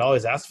think, should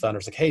always ask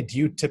founders, like, hey, do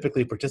you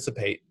typically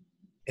participate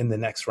in the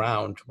next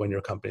round when your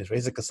company is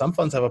raised? Because some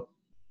funds have a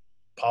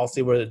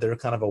policy where they're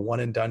kind of a one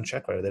and done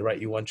check writer. They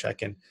write you one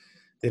check and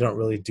they don't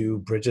really do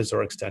bridges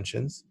or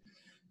extensions.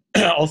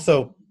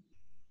 Also,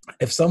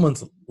 if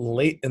someone's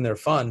late in their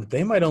fund,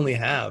 they might only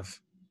have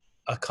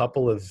a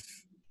couple of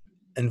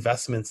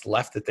investments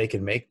left that they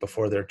can make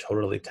before they're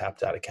totally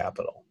tapped out of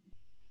capital.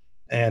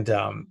 And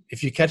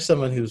if you catch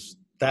someone who's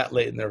that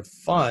late in their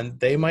fund,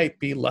 they might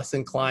be less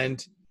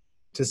inclined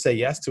to say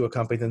yes to a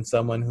company than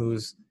someone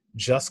who's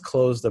just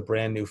closed a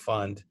brand new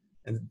fund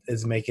and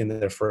is making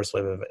their first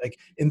wave of it. Like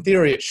in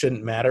theory, it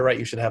shouldn't matter, right?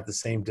 You should have the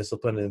same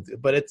discipline,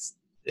 but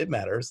it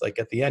matters. Like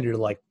at the end, you're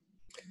like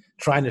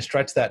trying to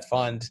stretch that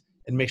fund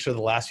and make sure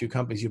the last few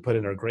companies you put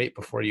in are great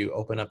before you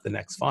open up the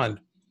next fund.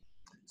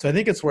 So I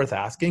think it's worth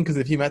asking, because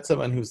if you met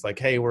someone who's like,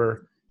 hey,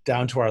 we're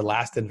down to our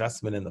last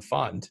investment in the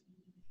fund,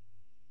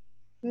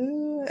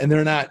 and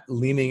they're not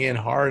leaning in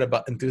hard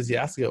about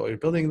enthusiastic about what you're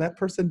building, that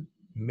person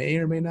may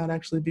or may not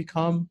actually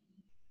become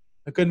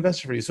a good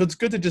investor for you. So it's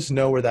good to just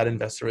know where that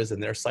investor is in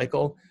their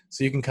cycle,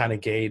 so you can kind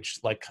of gauge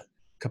like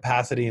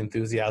capacity,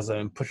 enthusiasm,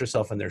 and put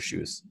yourself in their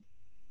shoes.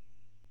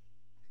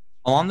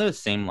 Along those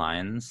same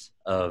lines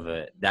of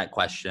that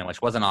question,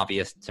 which wasn't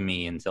obvious to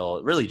me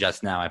until really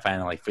just now, I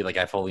finally like feel like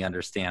I fully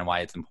understand why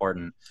it's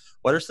important.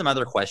 What are some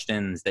other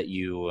questions that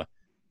you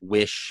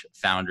wish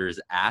founders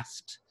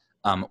asked,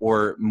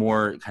 or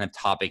more kind of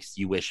topics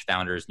you wish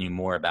founders knew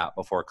more about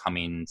before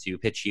coming to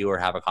pitch you or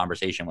have a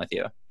conversation with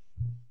you?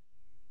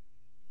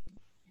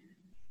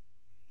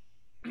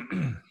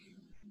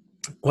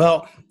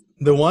 Well,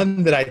 the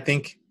one that I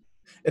think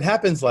it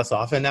happens less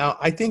often now,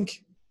 I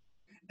think,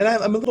 and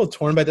I'm a little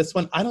torn by this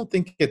one. I don't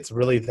think it's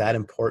really that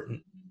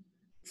important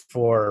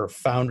for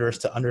founders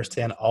to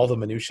understand all the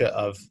minutia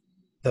of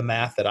the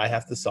math that I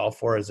have to solve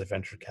for as a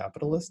venture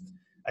capitalist.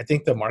 I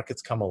think the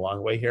market's come a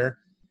long way here.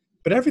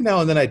 But every now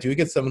and then I do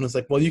get someone who's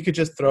like, well, you could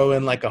just throw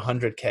in like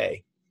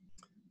 100K.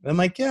 And I'm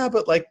like, yeah,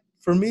 but like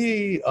for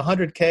me,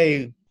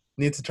 100K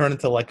needs to turn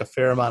into like a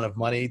fair amount of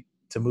money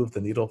to move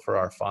the needle for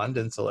our fund.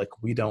 And so like,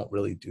 we don't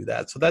really do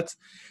that. So that's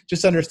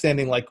just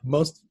understanding like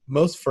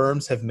most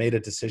firms have made a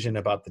decision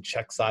about the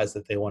check size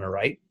that they want to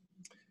write,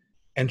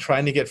 and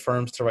trying to get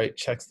firms to write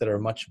checks that are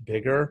much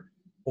bigger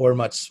or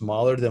much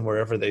smaller than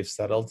wherever they've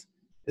settled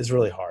is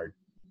really hard.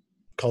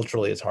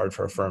 Culturally, it's hard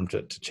for a firm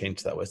to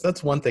change that way. So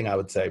that's one thing I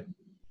would say.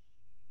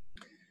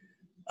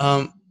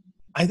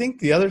 I think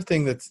the other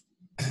thing that's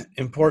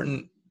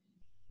important,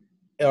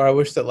 or I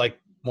wish that like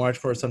more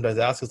entrepreneurs sometimes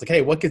ask, is like,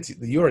 hey, what gets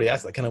you already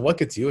asked, like kind of what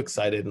gets you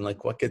excited and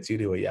like what gets you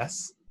to a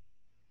yes?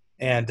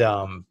 And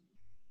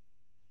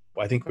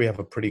I think we have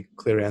a pretty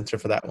clear answer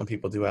for that when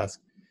people do ask.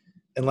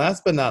 And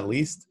last but not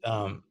least,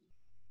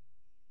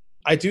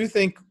 I do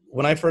think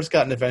when I first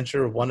got into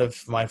venture, one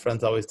of my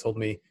friends always told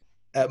me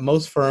at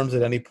most firms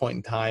at any point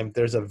in time,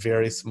 there's a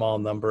very small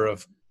number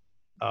of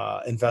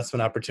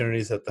investment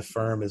opportunities that the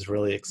firm is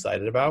really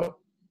excited about.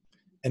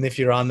 And if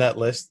you're on that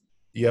list,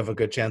 you have a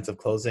good chance of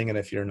closing. And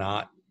if you're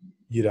not,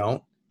 you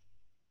don't.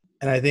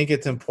 And I think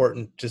it's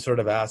important to sort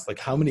of ask, like,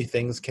 how many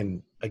things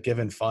can a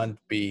given fund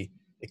be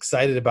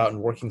excited about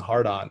and working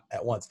hard on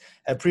at once?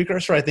 At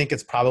Precursor, I think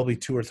it's probably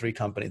 2 or 3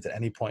 companies at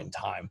any point in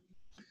time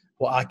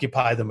will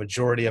occupy the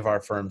majority of our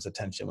firm's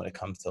attention when it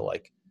comes to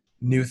like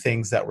new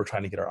things that we're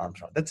trying to get our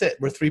arms around. That's it.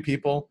 We're 3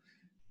 people.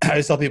 I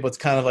just tell people it's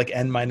kind of like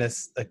N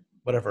minus like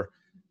whatever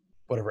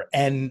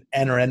N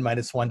or N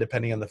minus 1,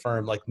 depending on the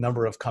firm, like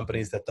number of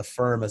companies that the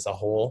firm as a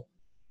whole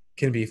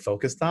can be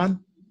focused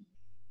on.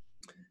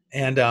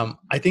 And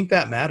I think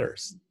that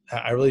matters.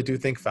 I really do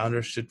think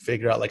founders should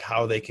figure out like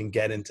how they can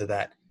get into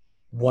that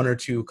 1 or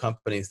 2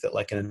 companies that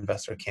like an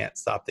investor can't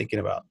stop thinking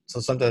about. So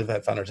sometimes I've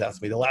had founders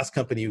ask me, the last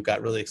company you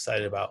got really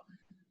excited about,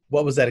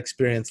 what was that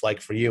experience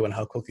like for you and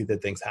how quickly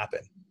did things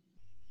happen?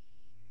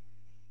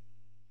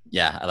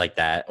 Yeah, I like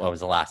that. What was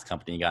the last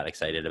company you got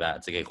excited about?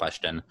 It's a good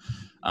question.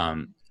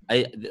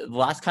 The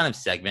last kind of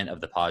segment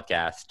of the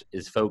podcast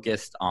is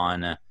focused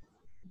on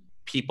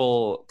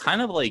people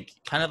kind of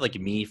like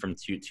me from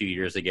two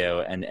years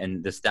ago,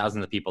 and there's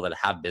thousands of people that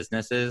have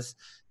businesses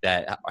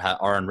that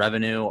are in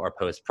revenue or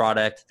post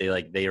product. They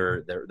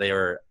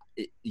are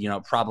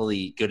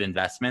probably good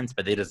investments,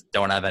 but they just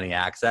don't have any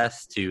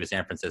access to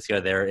San Francisco.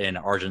 They're in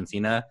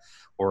Argentina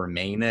or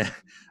Maine,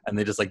 and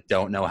they just like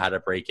don't know how to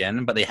break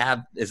in. But they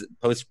have is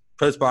post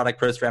product,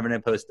 post revenue,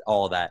 post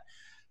all of that.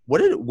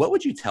 What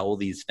would you tell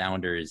these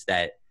founders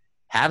that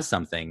have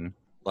something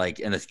like,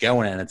 and it's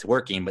going and it's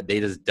working, but they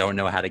just don't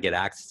know how to get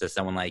access to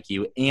someone like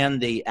you, and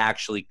they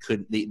actually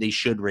they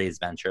should raise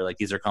venture? Like,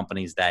 these are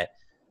companies that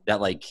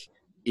like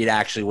it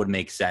actually would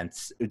make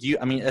sense.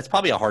 I mean, it's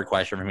probably a hard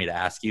question for me to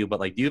ask you, but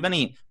like, do you have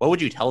what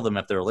would you tell them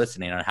if they're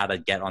listening on how to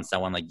get on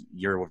someone like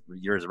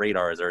yours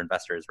radars or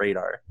investors'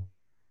 radar?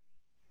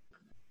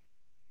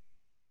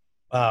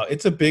 Wow,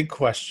 it's a big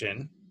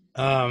question.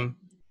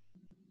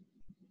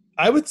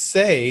 I would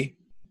say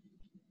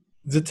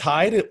the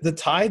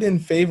tide in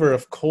favor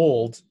of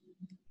cold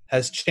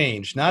has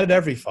changed. Not at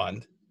every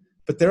fund,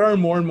 but there are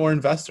more and more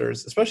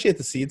investors, especially at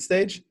the seed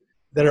stage,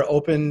 that are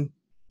open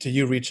to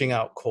you reaching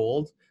out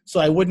cold.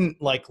 So I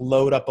wouldn't like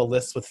load up a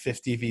list with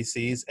 50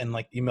 VCs and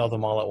like email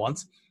them all at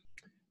once,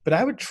 but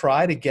I would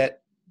try to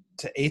get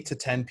to 8 to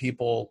 10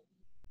 people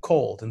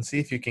cold and see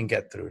if you can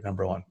get through,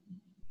 number one.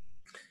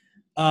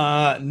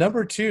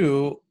 Number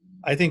two,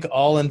 I think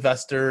all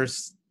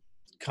investors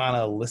kind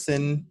of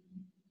listen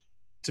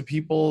to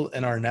people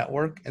in our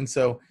network. And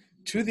so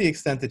to the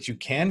extent that you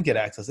can get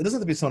access, it doesn't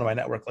have to be someone in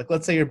my network. Like,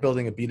 let's say you're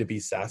building a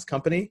B2B SaaS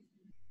company.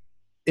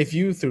 If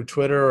you, through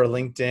Twitter or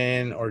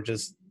LinkedIn or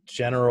just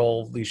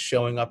generally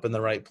showing up in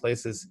the right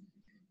places,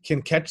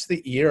 can catch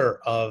the ear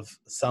of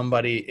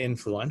somebody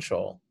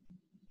influential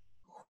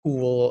who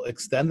will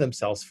extend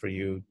themselves for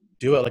you,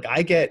 do it. Like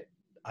I get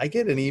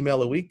an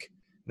email a week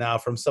now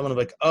from someone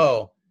like,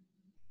 oh,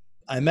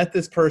 I met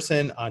this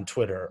person on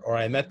Twitter, or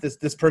I met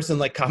this person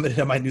like commented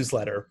on my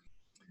newsletter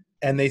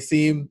and they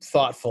seem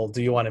thoughtful.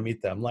 Do you want to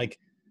meet them? Like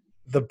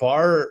the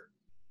bar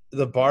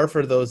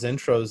for those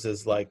intros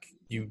is like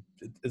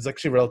is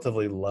actually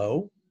relatively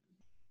low.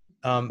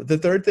 The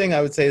third thing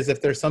I would say is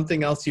if there's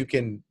something else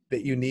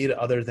that you need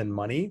other than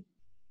money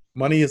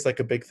is like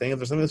a big thing. If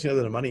there's something else you need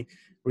other than money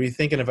where you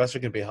think an investor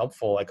can be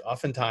helpful, like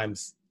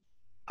oftentimes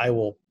I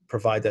will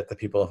provide that to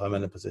people if I'm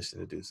in a position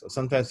to do so.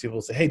 Sometimes people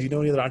will say, hey, do you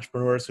know any other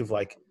entrepreneurs who've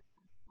like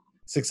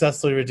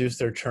successfully reduced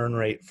their churn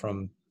rate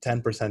from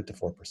 10% to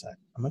 4%?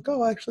 I'm like,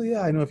 oh, actually,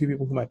 yeah, I know a few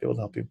people who might be able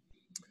to help you.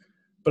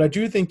 But I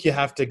do think you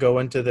have to go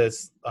into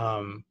this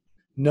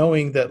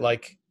knowing that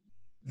like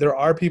there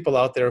are people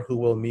out there who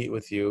will meet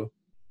with you.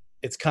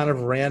 It's kind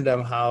of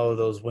random how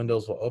those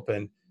windows will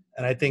open.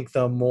 And I think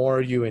the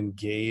more you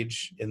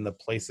engage in the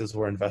places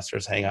where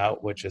investors hang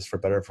out, which is for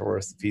better or for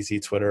worse,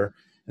 VC, Twitter,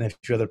 and a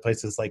few other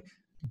places, like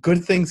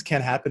good things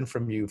can happen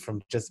from you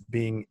from just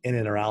being in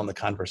and around the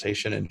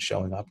conversation and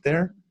showing up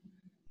there.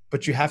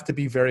 But you have to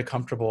be very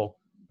comfortable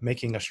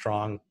making a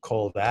strong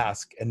cold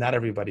ask, and not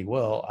everybody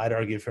will. I'd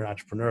argue for an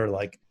entrepreneur,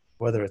 like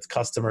whether it's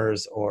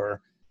customers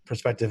or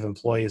prospective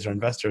employees or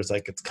investors,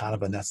 like it's kind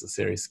of a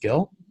necessary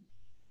skill.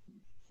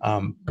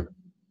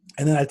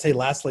 And then I'd say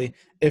lastly,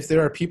 if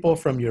there are people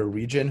from your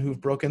region who've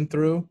broken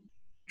through,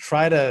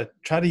 try to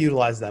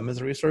utilize them as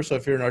a resource. So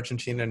if you're in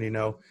Argentina and you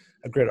know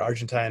a great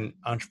Argentine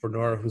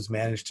entrepreneur who's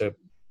managed to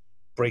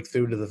break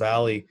through to the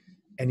Valley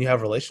and you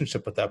have a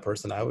relationship with that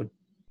person, I would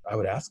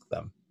ask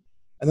them.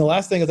 And the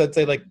last thing is I'd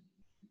say, like,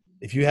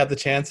 if you have the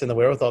chance and the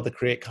wherewithal to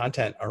create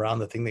content around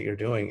the thing that you're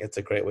doing, it's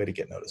a great way to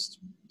get noticed.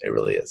 It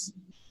really is.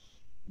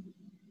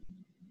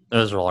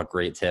 Those are all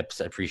great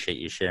tips. I appreciate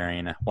you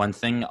sharing. One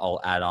thing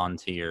I'll add on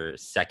to your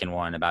second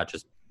one about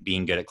just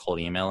being good at cold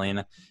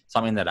emailing,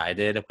 something that I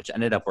did, which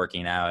ended up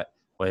working out,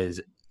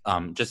 was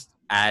just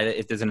add,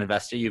 if there's an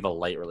investor you have a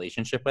light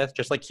relationship with,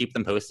 just like keep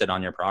them posted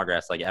on your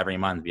progress. Like every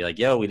month, be like,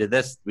 yo, we did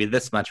this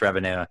much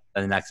revenue.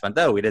 And the next month,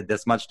 oh, we did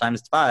this much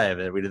times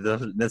 5. We did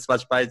this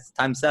much by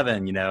times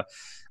 7, you know?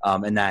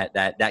 And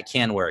that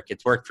can work.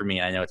 It's worked for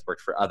me. I know it's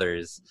worked for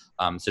others.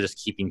 So just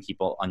keeping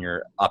people on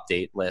your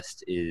update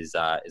list is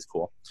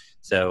cool.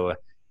 So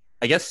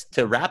I guess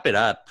to wrap it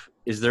up,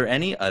 is there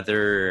any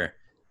other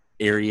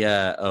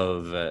area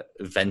of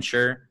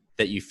venture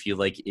that you feel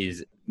like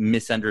is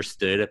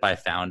misunderstood by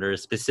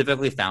founders,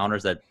 specifically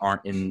founders that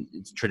aren't in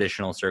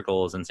traditional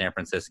circles in San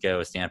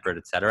Francisco, Stanford,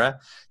 et cetera,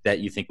 that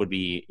you think would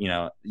be, you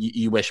know,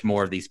 you wish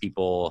more of these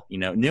people, you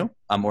know, knew,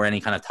 or any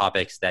kind of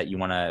topics that you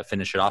want to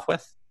finish it off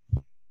with?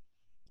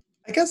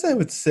 I guess I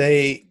would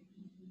say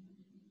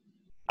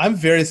I'm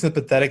very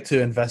sympathetic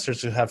to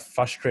investors who have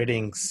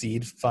frustrating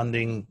seed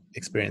funding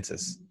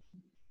experiences.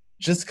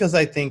 Just because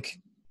I think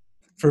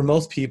for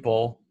most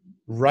people,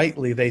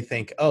 rightly, they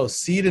think, oh,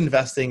 seed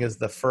investing is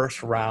the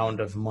first round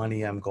of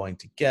money I'm going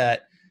to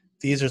get.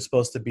 These are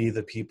supposed to be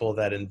the people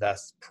that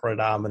invest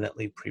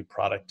predominantly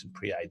pre-product and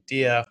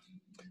pre-idea.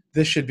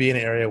 This should be an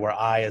area where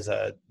I, as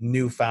a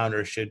new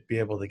founder, should be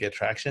able to get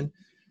traction.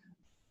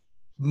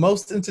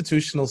 Most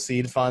institutional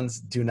seed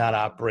funds do not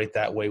operate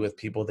that way with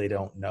people they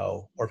don't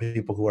know or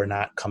people who are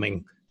not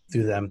coming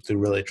through them through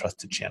really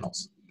trusted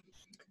channels.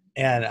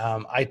 And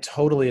I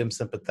totally am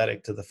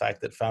sympathetic to the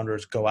fact that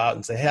founders go out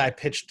and say, hey, I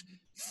pitched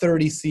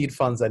 30 seed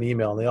funds on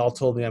email and they all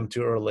told me I'm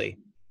too early.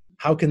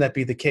 How can that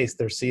be the case?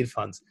 They're seed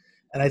funds.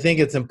 And I think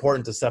it's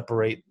important to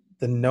separate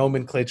the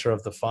nomenclature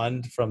of the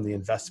fund from the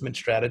investment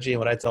strategy. And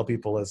what I tell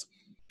people is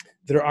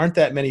there aren't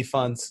that many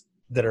funds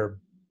that are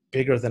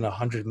bigger than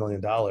 $100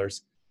 million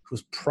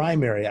whose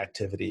primary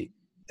activity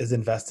is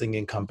investing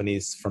in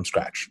companies from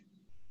scratch.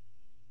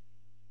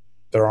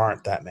 There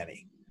aren't that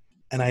many.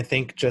 And I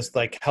think just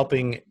like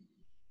helping,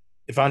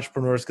 if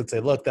entrepreneurs could say,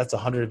 look, that's a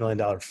 $100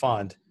 million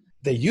fund.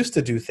 They used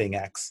to do thing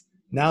X.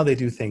 Now they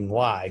do thing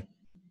Y.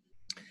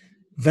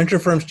 Venture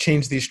firms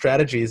change these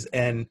strategies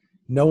and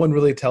no one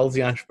really tells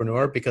the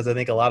entrepreneur, because I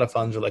think a lot of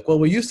funds are like, well,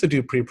 we used to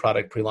do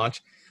pre-product,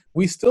 pre-launch.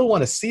 We still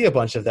want to see a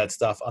bunch of that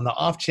stuff on the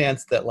off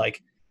chance that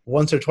like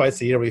once or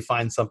twice a year we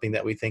find something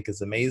that we think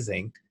is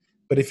amazing.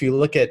 But if you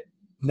look at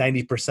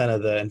 90%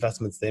 of the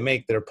investments they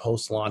make, they're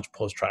post-launch,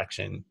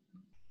 post-traction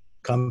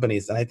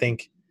companies. And I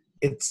think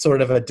it's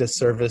sort of a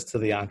disservice to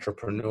the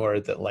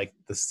entrepreneur that like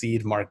the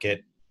seed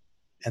market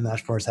and the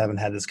entrepreneurs haven't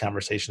had this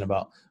conversation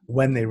about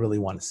when they really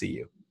want to see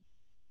you.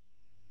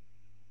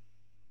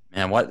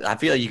 Man, what I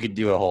feel like you could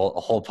do a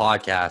whole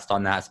podcast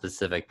on that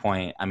specific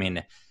point. I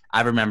mean,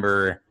 I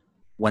remember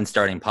when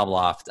starting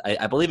Publoft,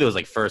 I believe it was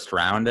like first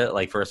round on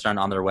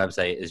their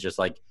website is just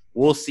like,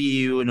 we'll see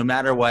you no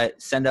matter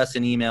what, send us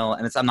an email.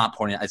 And I'm not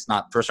pointing, it's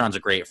not, First Round's a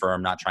great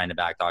firm, not trying to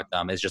backtalk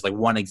them. It's just like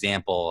one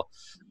example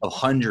of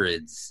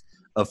hundreds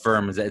of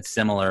firms that's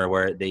similar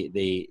where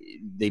they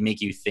make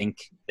you think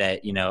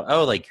that, you know,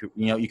 oh, like,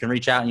 you know, you can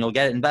reach out and you'll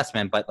get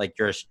investment, but like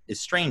you're as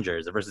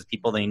strangers versus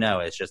people they know.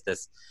 It's just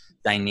this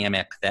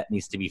dynamic that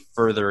needs to be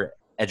further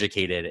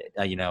educated,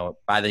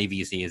 by the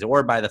VCs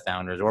or by the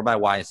founders or by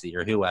YC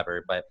or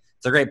whoever. But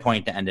it's a great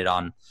point to end it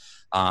on.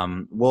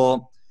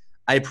 Well,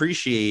 I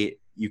appreciate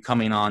you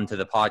coming on to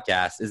the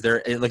podcast. Is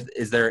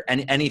there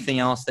anything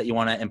else that you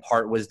want to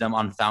impart wisdom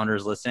on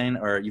founders listening,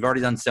 or you've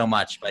already done so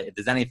much, but if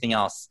there's anything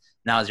else,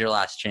 now is your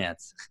last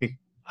chance.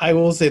 I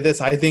will say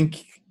this. I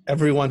think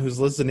everyone who's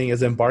listening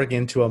is embarking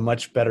into a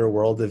much better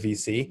world of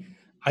VC.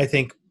 I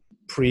think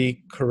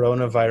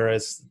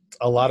pre-coronavirus,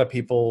 a lot of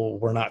people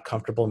were not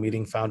comfortable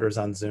meeting founders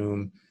on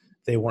Zoom.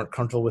 They weren't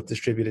comfortable with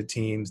distributed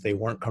teams. They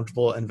weren't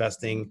comfortable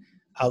investing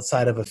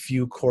outside of a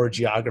few core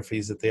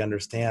geographies that they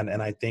understand.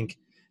 And I think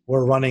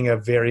we're running a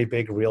very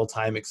big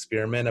real-time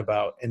experiment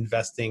about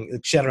investing,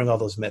 shattering all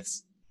those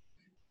myths.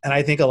 And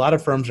I think a lot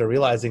of firms are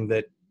realizing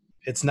that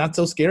it's not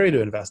so scary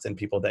to invest in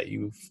people that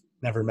you've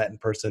never met in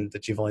person,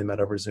 that you've only met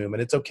over Zoom.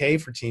 And it's okay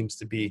for teams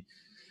to be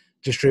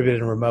distributed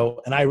and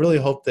remote. And I really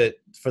hope that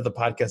for the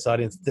podcast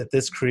audience, that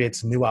this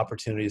creates new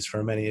opportunities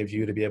for many of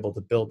you to be able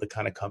to build the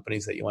kind of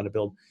companies that you want to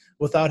build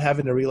without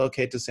having to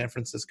relocate to San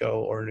Francisco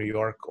or New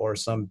York or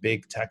some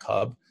big tech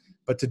hub,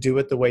 but to do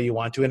it the way you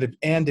want to,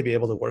 and to be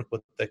able to work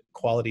with the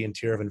quality and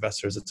tier of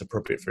investors that's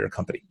appropriate for your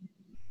company.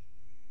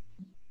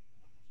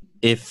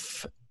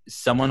 If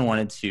someone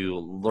wanted to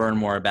learn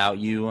more about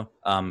you,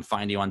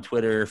 find you on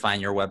Twitter, find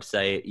your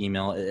website,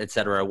 email,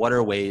 etc., what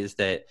are ways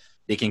that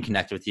they can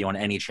connect with you on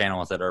any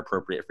channels that are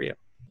appropriate for you?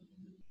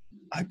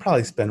 I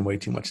probably spend way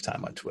too much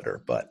time on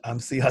Twitter, but I'm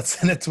C.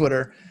 Hudson at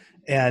Twitter,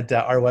 and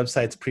our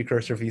website's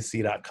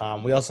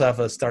precursorvc.com. We also have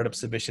a startup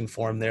submission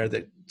form there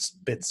that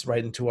spits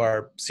right into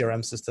our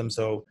CRM system,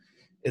 so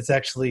it's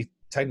actually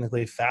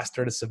technically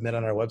faster to submit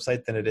on our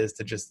website than it is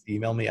to just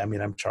email me. I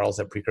mean, I'm Charles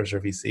at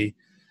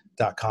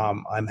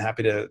precursorvc.com. I'm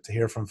happy to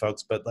hear from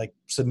folks, but like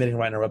submitting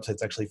right on our website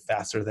is actually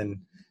faster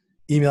than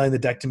emailing the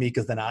deck to me,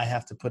 because then I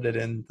have to put it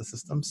in the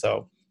system.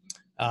 So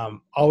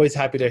always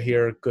happy to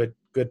hear good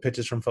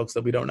pitches from folks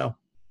that we don't know.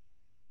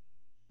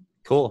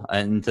 Cool.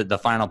 And the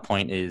final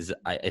point is,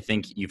 I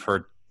think you've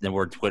heard the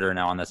word Twitter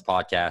now on this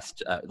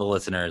podcast, the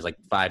listeners, like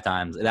 5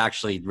 times. It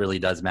actually really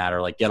does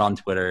matter. Like, get on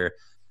Twitter,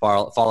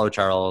 follow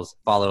Charles,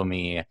 follow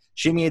me,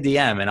 shoot me a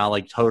DM, and I'll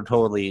like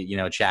totally,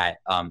 chat.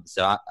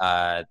 So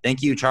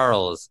thank you,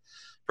 Charles,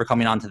 for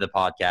coming on to the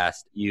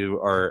podcast. You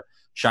are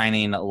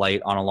shining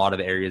light on a lot of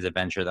areas of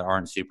venture that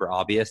aren't super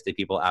obvious to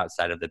people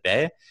outside of the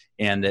Bay.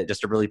 And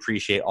just to really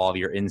appreciate all of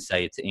your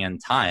insights and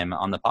time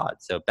on the pod.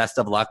 So best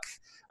of luck,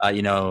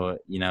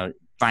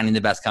 finding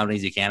the best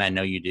companies you can. I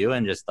know you do.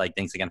 And just like,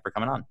 thanks again for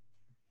coming on.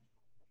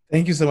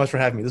 Thank you so much for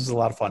having me. This was a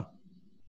lot of fun.